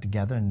Colonel got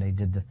together, and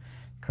the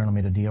Colonel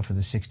made a deal for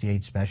the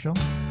 '68 special.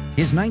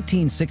 His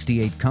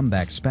 1968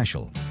 comeback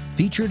special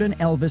featured an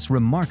Elvis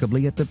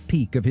remarkably at the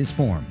peak of his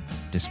form,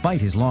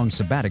 despite his long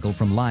sabbatical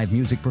from live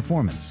music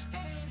performance.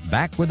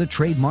 Back with the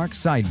trademark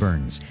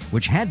sideburns,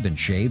 which had been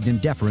shaved in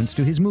deference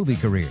to his movie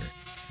career.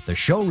 The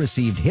show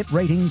received hit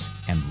ratings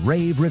and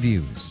rave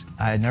reviews.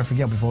 I'd never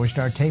forget, before we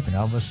started taping,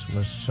 Elvis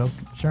was so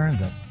concerned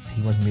that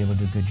he wasn't able to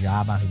do a good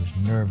job on it. He was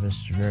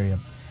nervous, very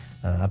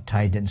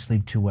uptight, didn't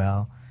sleep too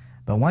well.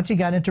 But once he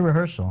got into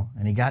rehearsal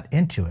and he got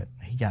into it,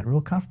 he got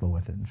real comfortable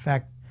with it. In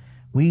fact,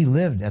 we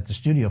lived at the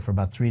studio for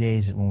about 3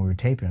 days when we were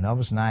taping, and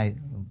Elvis and I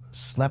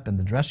slept in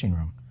the dressing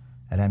room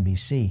at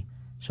NBC,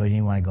 so he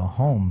didn't want to go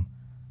home,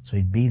 so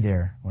he'd be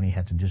there when he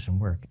had to do some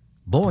work.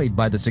 Buoyed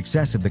by the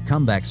success of the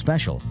comeback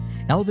special,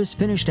 Elvis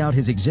finished out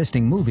his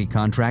existing movie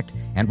contract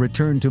and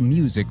returned to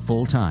music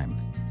full-time.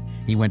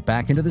 He went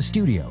back into the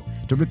studio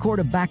to record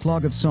a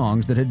backlog of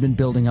songs that had been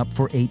building up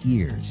for 8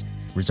 years,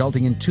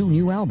 resulting in 2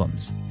 new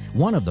albums.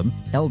 One of them,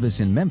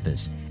 Elvis in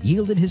Memphis,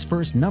 yielded his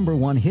first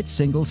 #1 hit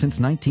single since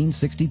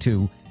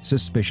 1962,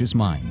 Suspicious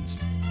Minds.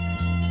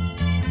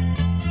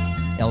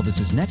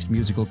 Elvis's next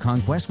musical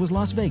conquest was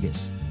Las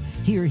Vegas.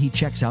 Here he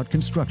checks out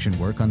construction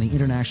work on the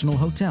International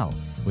Hotel,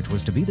 which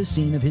was to be the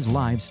scene of his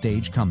live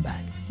stage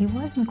comeback. He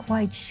wasn't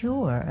quite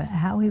sure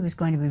how he was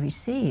going to be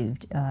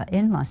received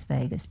in Las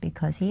Vegas,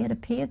 because he had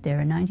appeared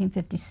there in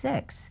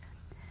 1956,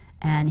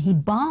 and he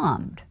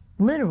bombed,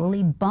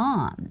 literally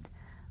bombed.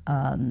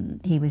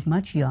 He was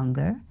much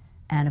younger,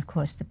 and of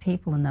course the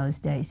people in those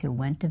days who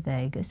went to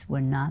Vegas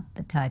were not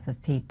the type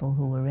of people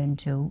who were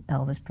into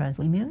Elvis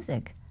Presley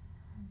music.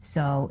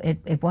 So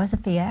it was a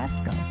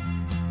fiasco.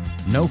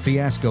 No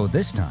fiasco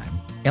this time.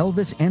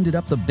 Elvis ended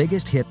up the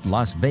biggest hit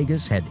Las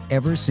Vegas had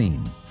ever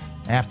seen.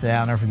 After that,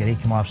 I'll never forget, he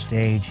came off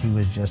stage, he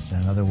was just in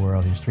another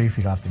world. He was 3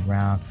 feet off the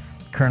ground.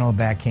 The Colonel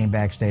came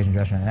backstage and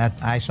dressed, and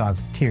I saw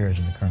tears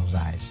in the Colonel's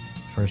eyes,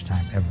 first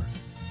time ever.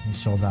 He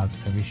sold out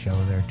every show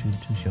there, two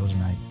shows a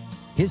night.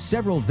 His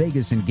several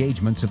Vegas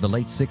engagements of the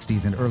late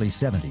 60s and early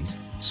 70s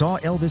saw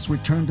Elvis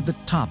return to the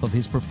top of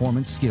his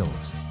performance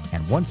skills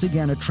and once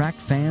again attract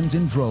fans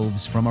in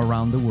droves from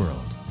around the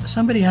world.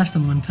 Somebody asked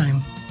him one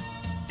time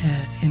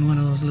in one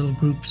of those little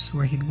groups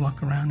where he'd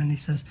walk around, and he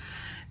says,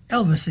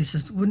 Elvis, he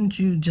says, wouldn't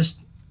you just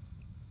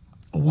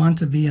want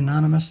to be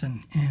anonymous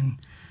and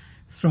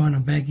throw on a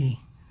baggy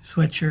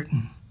sweatshirt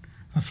and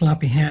a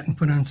floppy hat and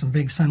put on some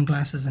big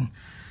sunglasses and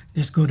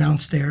just go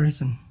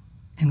downstairs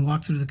and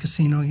walk through the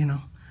casino, you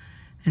know?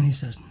 And he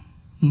says,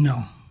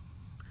 no.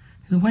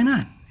 He said, why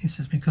not? He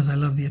says, because I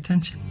love the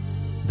attention.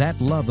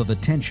 That love of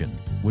attention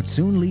would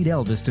soon lead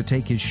Elvis to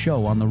take his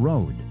show on the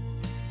road.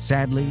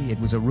 Sadly, it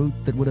was a route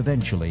that would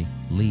eventually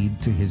lead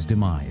to his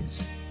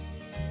demise.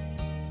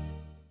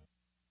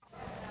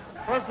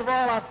 First of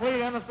all, I plead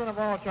innocent of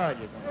all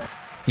charges.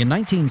 In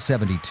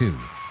 1972,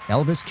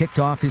 Elvis kicked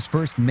off his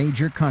first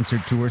major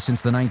concert tour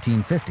since the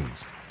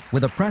 1950s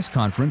with a press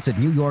conference at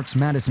New York's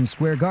Madison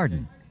Square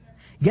Garden.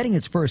 Getting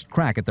its first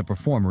crack at the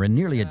performer in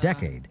nearly a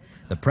decade,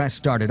 the press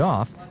started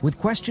off with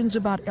questions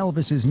about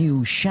Elvis's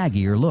new,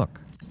 shaggier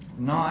look.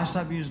 No, I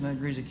stopped using that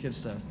greasy kid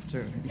stuff,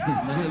 too.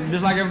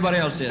 Just like everybody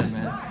else did,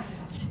 man.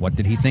 What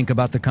did he think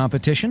about the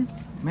competition?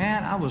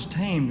 Man, I was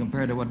tame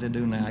compared to what they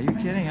do now. Are you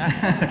kidding?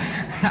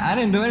 I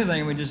didn't do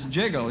anything. We just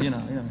jiggle, you know.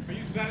 Are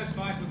you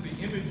satisfied with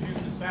the image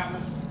you've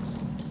established?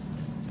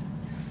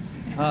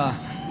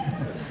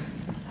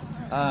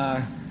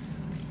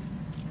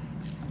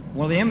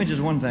 Well, the image is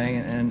one thing,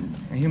 and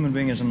a human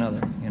being is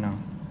another, you know.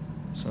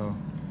 So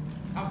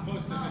How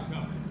close does it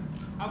come?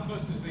 How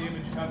close does the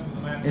image come to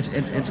the man?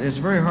 it's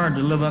very hard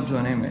to live up to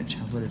an image,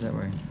 I'll put it that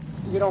way.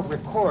 You don't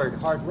record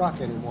hard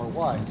rock anymore.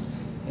 Why?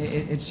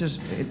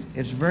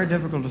 It's very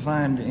difficult to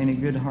find any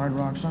good hard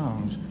rock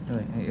songs.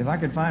 Really. If I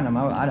could find them,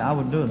 I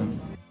would do them.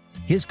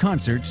 His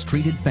concerts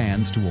treated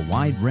fans to a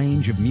wide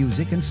range of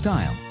music and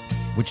style,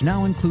 which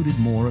now included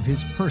more of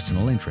his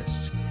personal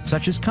interests,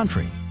 such as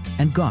country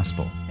and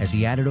gospel, as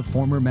he added a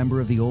former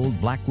member of the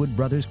old Blackwood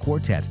Brothers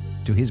Quartet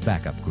to his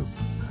backup group.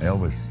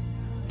 Elvis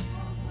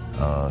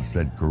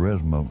said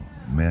charisma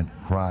meant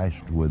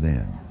Christ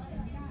within.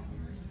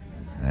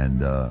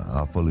 And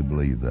I fully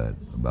believe that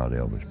about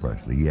Elvis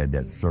Presley. He had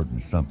that certain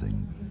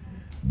something,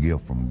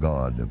 gift from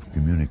God of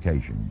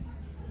communication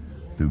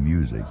through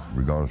music,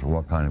 regardless of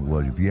what kind it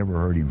was. If you ever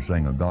heard him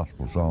sing a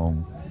gospel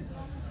song,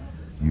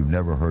 you've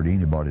never heard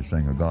anybody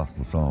sing a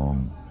gospel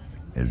song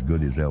as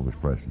good as Elvis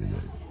Presley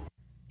did.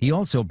 He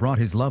also brought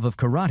his love of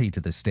karate to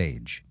the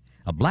stage.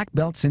 A black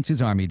belt since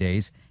his Army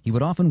days, he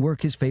would often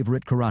work his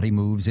favorite karate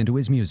moves into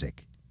his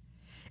music.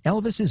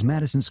 Elvis's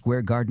Madison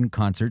Square Garden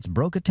concerts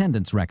broke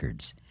attendance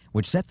records,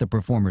 which set the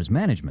performers'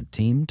 management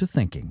team to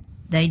thinking.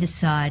 They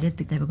decided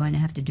that they were going to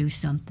have to do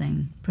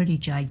something pretty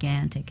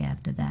gigantic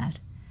after that.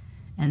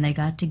 And they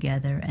got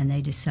together and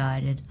they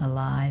decided a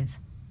live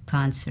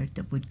concert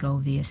that would go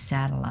via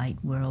satellite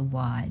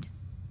worldwide.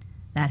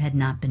 That had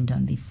not been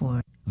done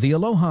before. The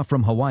Aloha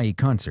from Hawaii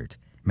concert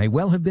may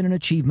well have been an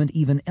achievement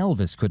even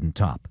Elvis couldn't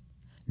top.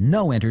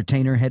 No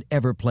entertainer had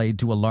ever played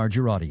to a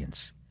larger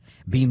audience.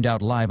 Beamed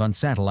out live on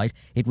satellite,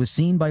 it was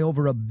seen by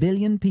over 1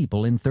 billion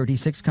people in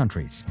 36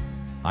 countries.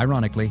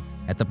 Ironically,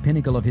 at the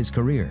pinnacle of his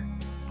career,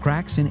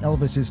 cracks in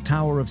Elvis's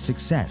tower of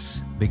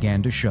success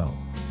began to show.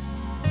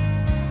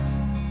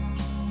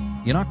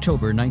 In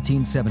October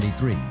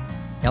 1973,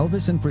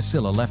 Elvis and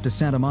Priscilla left a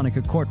Santa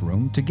Monica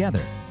courtroom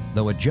together,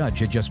 though a judge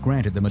had just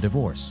granted them a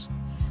divorce.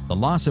 The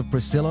loss of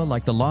Priscilla,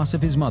 like the loss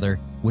of his mother,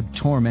 would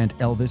torment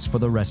Elvis for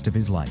the rest of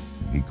his life.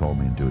 He called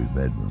me into his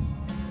bedroom.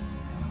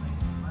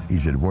 He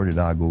said, "Where did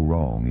I go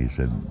wrong?" He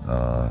said,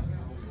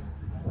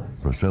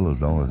 "Priscilla's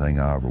the only thing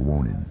I ever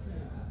wanted."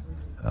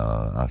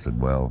 I said,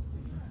 "Well,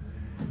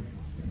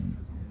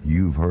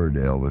 you've heard,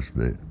 Elvis,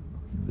 that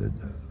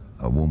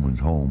a woman's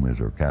home is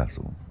her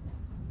castle.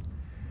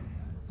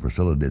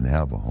 Priscilla didn't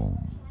have a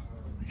home.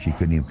 She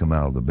couldn't even come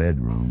out of the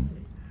bedroom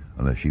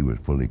unless she was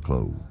fully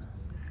clothed.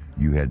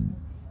 You had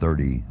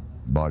 30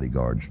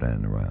 bodyguards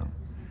standing around.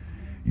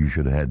 You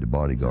should have had the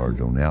bodyguards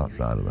on the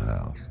outside of the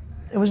house."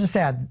 It was a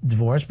sad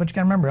divorce, but you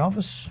gotta remember,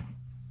 Elvis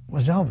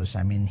was Elvis.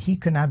 I mean, he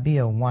could not be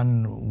a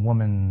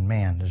one-woman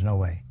man. There's no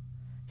way.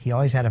 He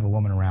always had to have a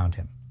woman around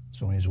him.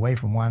 So when he was away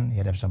from one, he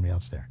had to have somebody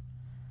else there.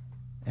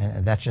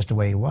 And that's just the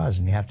way he was,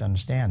 and you have to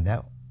understand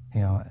that,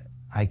 you know,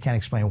 I can't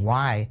explain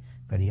why,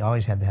 but he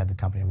always had to have the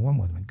company of a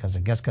woman with him, because I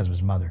guess because of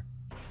his mother.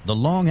 The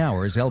long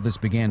hours Elvis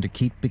began to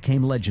keep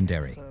became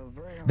legendary.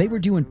 They were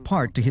due in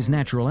part to his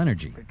natural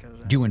energy,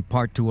 due in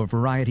part to a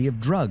variety of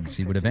drugs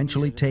he would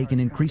eventually take in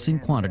increasing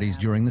quantities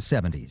during the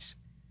 70s.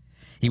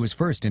 He was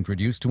first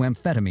introduced to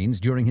amphetamines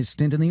during his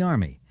stint in the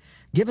Army,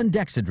 given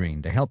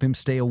Dexedrine to help him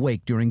stay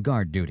awake during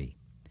guard duty.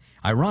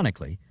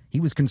 Ironically, he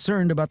was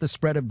concerned about the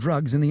spread of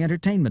drugs in the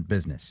entertainment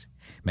business,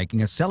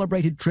 making a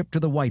celebrated trip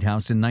to the White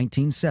House in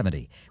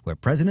 1970, where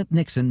President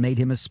Nixon made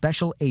him a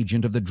special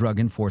agent of the Drug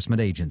Enforcement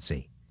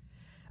Agency.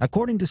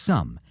 According to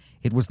some,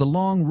 it was the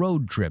long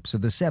road trips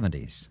of the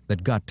 70s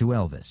that got to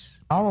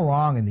Elvis. All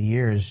along in the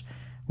years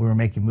we were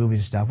making movies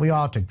and stuff, we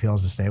all took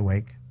pills to stay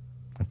awake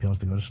and pills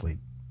to go to sleep.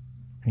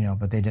 You know,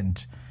 but they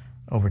didn't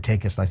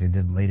overtake us like they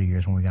did later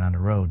years when we got on the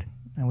road.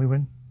 And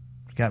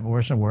it got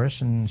worse and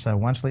worse, and instead of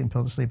one sleeping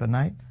pill to sleep at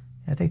night,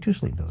 you had to take 2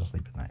 sleeping pills to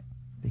sleep at night.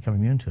 Become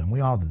immune to them.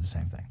 We all did the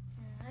same thing.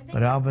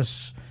 But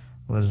Elvis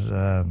was,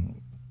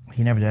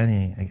 he never did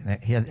anything.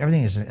 He had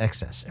everything is in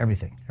excess,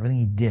 everything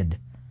he did.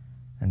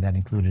 And that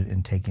included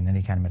in taking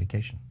any kind of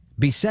medication.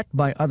 Beset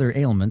by other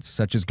ailments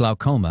such as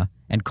glaucoma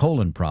and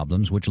colon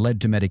problems which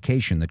led to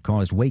medication that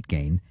caused weight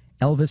gain,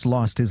 Elvis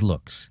lost his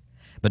looks,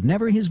 but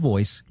never his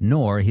voice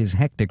nor his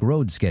hectic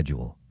road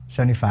schedule.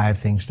 75,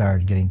 things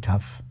started getting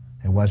tough.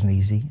 It wasn't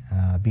easy.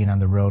 Being on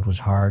the road was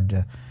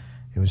hard.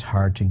 It was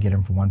hard to get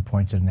him from one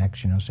point to the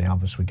next, you know, say,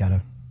 "Elvis, we got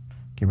to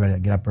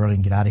get up early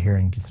and get out of here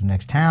and get to the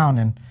next town."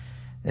 And,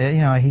 you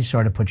know, he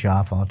sort of put you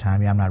off all the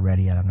time. "Yeah, I'm not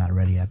ready yet, I'm not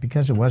ready yet."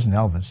 Because it wasn't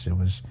Elvis. It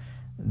was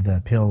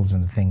the pills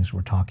and the things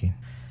were talking.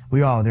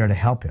 We were all there to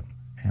help him,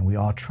 and we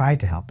all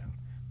tried to help him.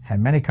 Had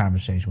many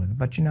conversations with him.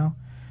 But, you know,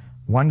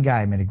 one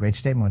guy made a great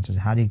statement, said,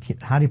 how do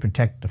you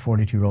protect a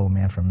 42-year-old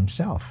man from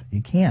himself?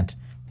 You can't.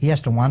 He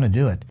has to want to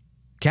do it.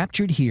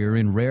 Captured here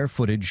in rare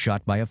footage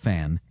shot by a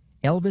fan,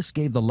 Elvis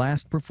gave the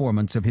last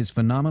performance of his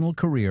phenomenal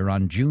career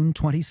on June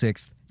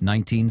 26,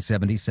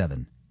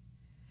 1977.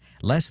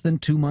 Less than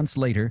 2 months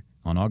later,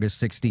 on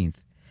August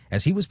 16th,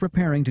 as he was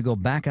preparing to go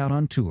back out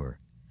on tour,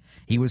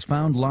 he was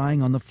found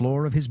lying on the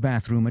floor of his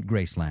bathroom at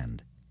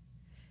Graceland.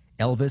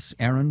 Elvis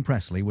Aaron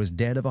Presley was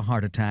dead of a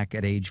heart attack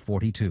at age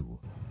 42.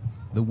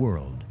 The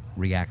world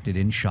reacted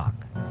in shock.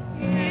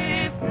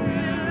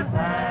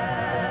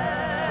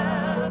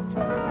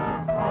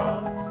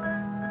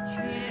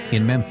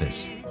 In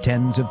Memphis,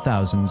 tens of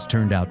thousands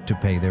turned out to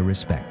pay their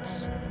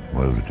respects.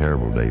 Well, it was a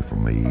terrible day for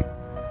me.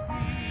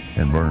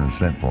 And Vernon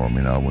sent for me,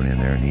 and I went in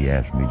there, and he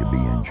asked me to be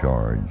in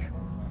charge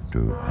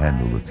to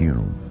handle the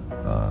funeral.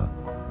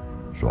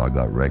 So I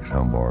got Rex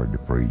Humbard to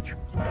preach,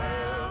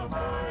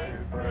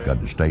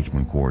 got the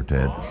Statesman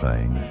Quartet to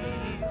sing,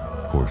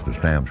 of course the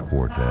Stamps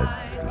Quartet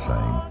to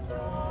sing,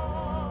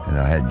 and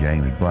I had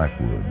James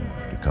Blackwood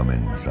to come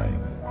in and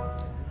sing.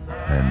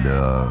 And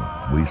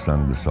we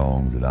sung the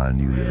songs that I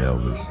knew that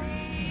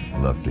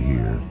Elvis loved to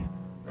hear.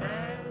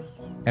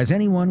 As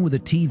anyone with a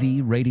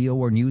TV, radio,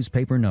 or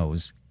newspaper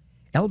knows,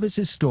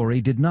 Elvis's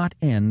story did not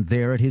end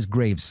there at his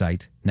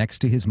gravesite next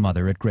to his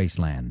mother at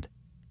Graceland.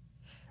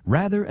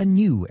 Rather, a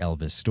new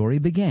Elvis story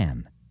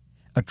began,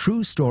 a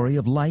true story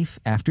of life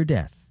after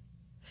death.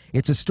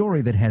 It's a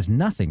story that has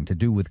nothing to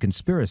do with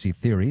conspiracy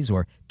theories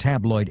or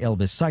tabloid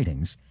Elvis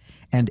sightings,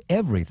 and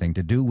everything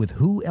to do with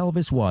who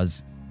Elvis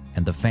was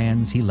and the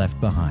fans he left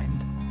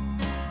behind.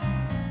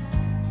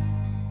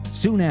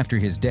 Soon after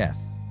his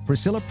death,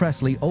 Priscilla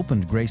Presley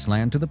opened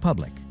Graceland to the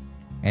public,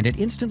 and it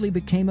instantly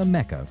became a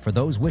mecca for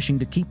those wishing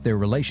to keep their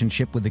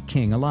relationship with the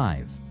King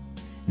alive.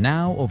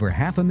 Now, over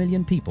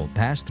 500,000 people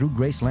pass through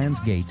Graceland's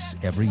gates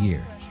every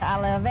year. I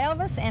love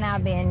Elvis, and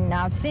I've been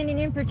sending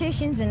in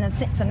petitions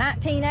since the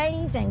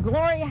 1980s, and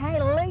glory,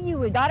 hallelujah,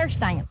 we got our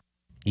stamp.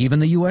 Even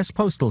the U.S.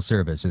 Postal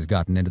Service has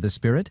gotten into the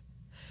spirit,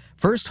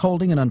 first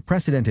holding an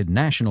unprecedented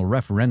national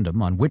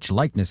referendum on which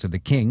likeness of the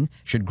King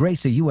should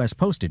grace a U.S.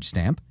 postage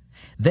stamp,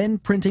 then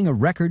printing a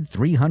record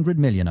 300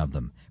 million of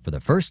them for the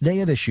first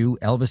day of issue,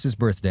 Elvis's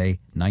birthday,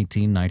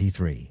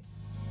 1993.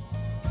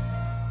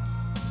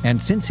 And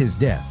since his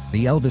death,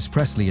 the Elvis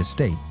Presley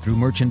estate, through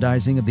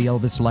merchandising of the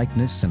Elvis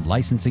likeness and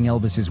licensing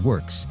Elvis's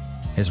works,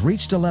 has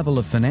reached a level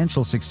of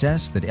financial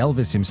success that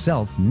Elvis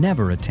himself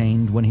never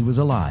attained when he was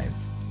alive.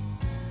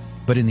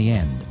 But in the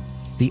end,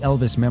 the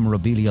Elvis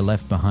memorabilia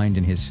left behind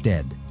in his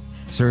stead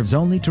serves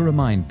only to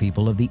remind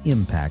people of the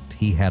impact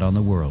he had on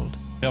the world.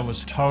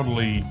 Elvis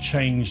totally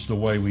changed the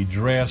way we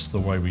dress,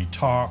 the way we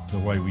talk, the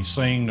way we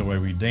sing, the way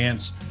we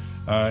dance.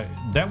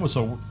 That was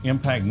an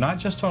impact not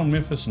just on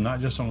Memphis and not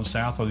just on the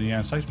South or the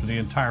United States, but the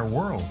entire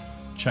world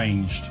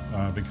changed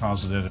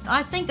because of that.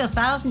 I think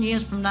 1,000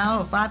 years from now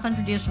or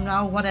 500 years from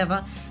now or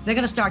whatever, they're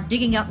going to start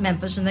digging up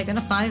Memphis and they're going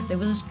to find that there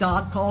was this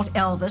god called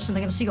Elvis, and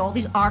they're going to see all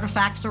these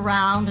artifacts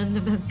around, and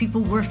the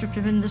people worshipped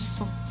him in this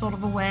sort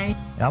of a way.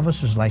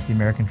 Elvis was like the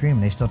American dream,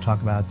 and they still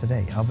talk about it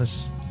today.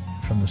 Elvis,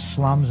 from the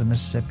slums of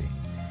Mississippi,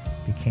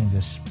 became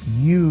this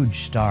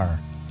huge star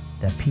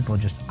that people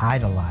just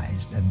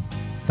idolized and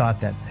thought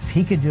that if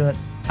he could do it,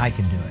 I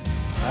can do it.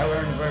 I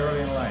learned very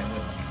early in life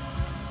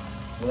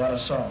that without a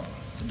song,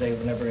 the day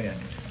would never end.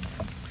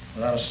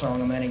 Without a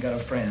song, a man ain't got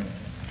a friend.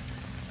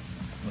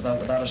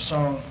 Without a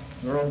song,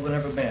 the road would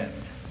never bend.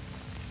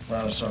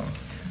 Without a song.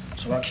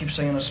 So I'll keep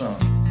singing a song.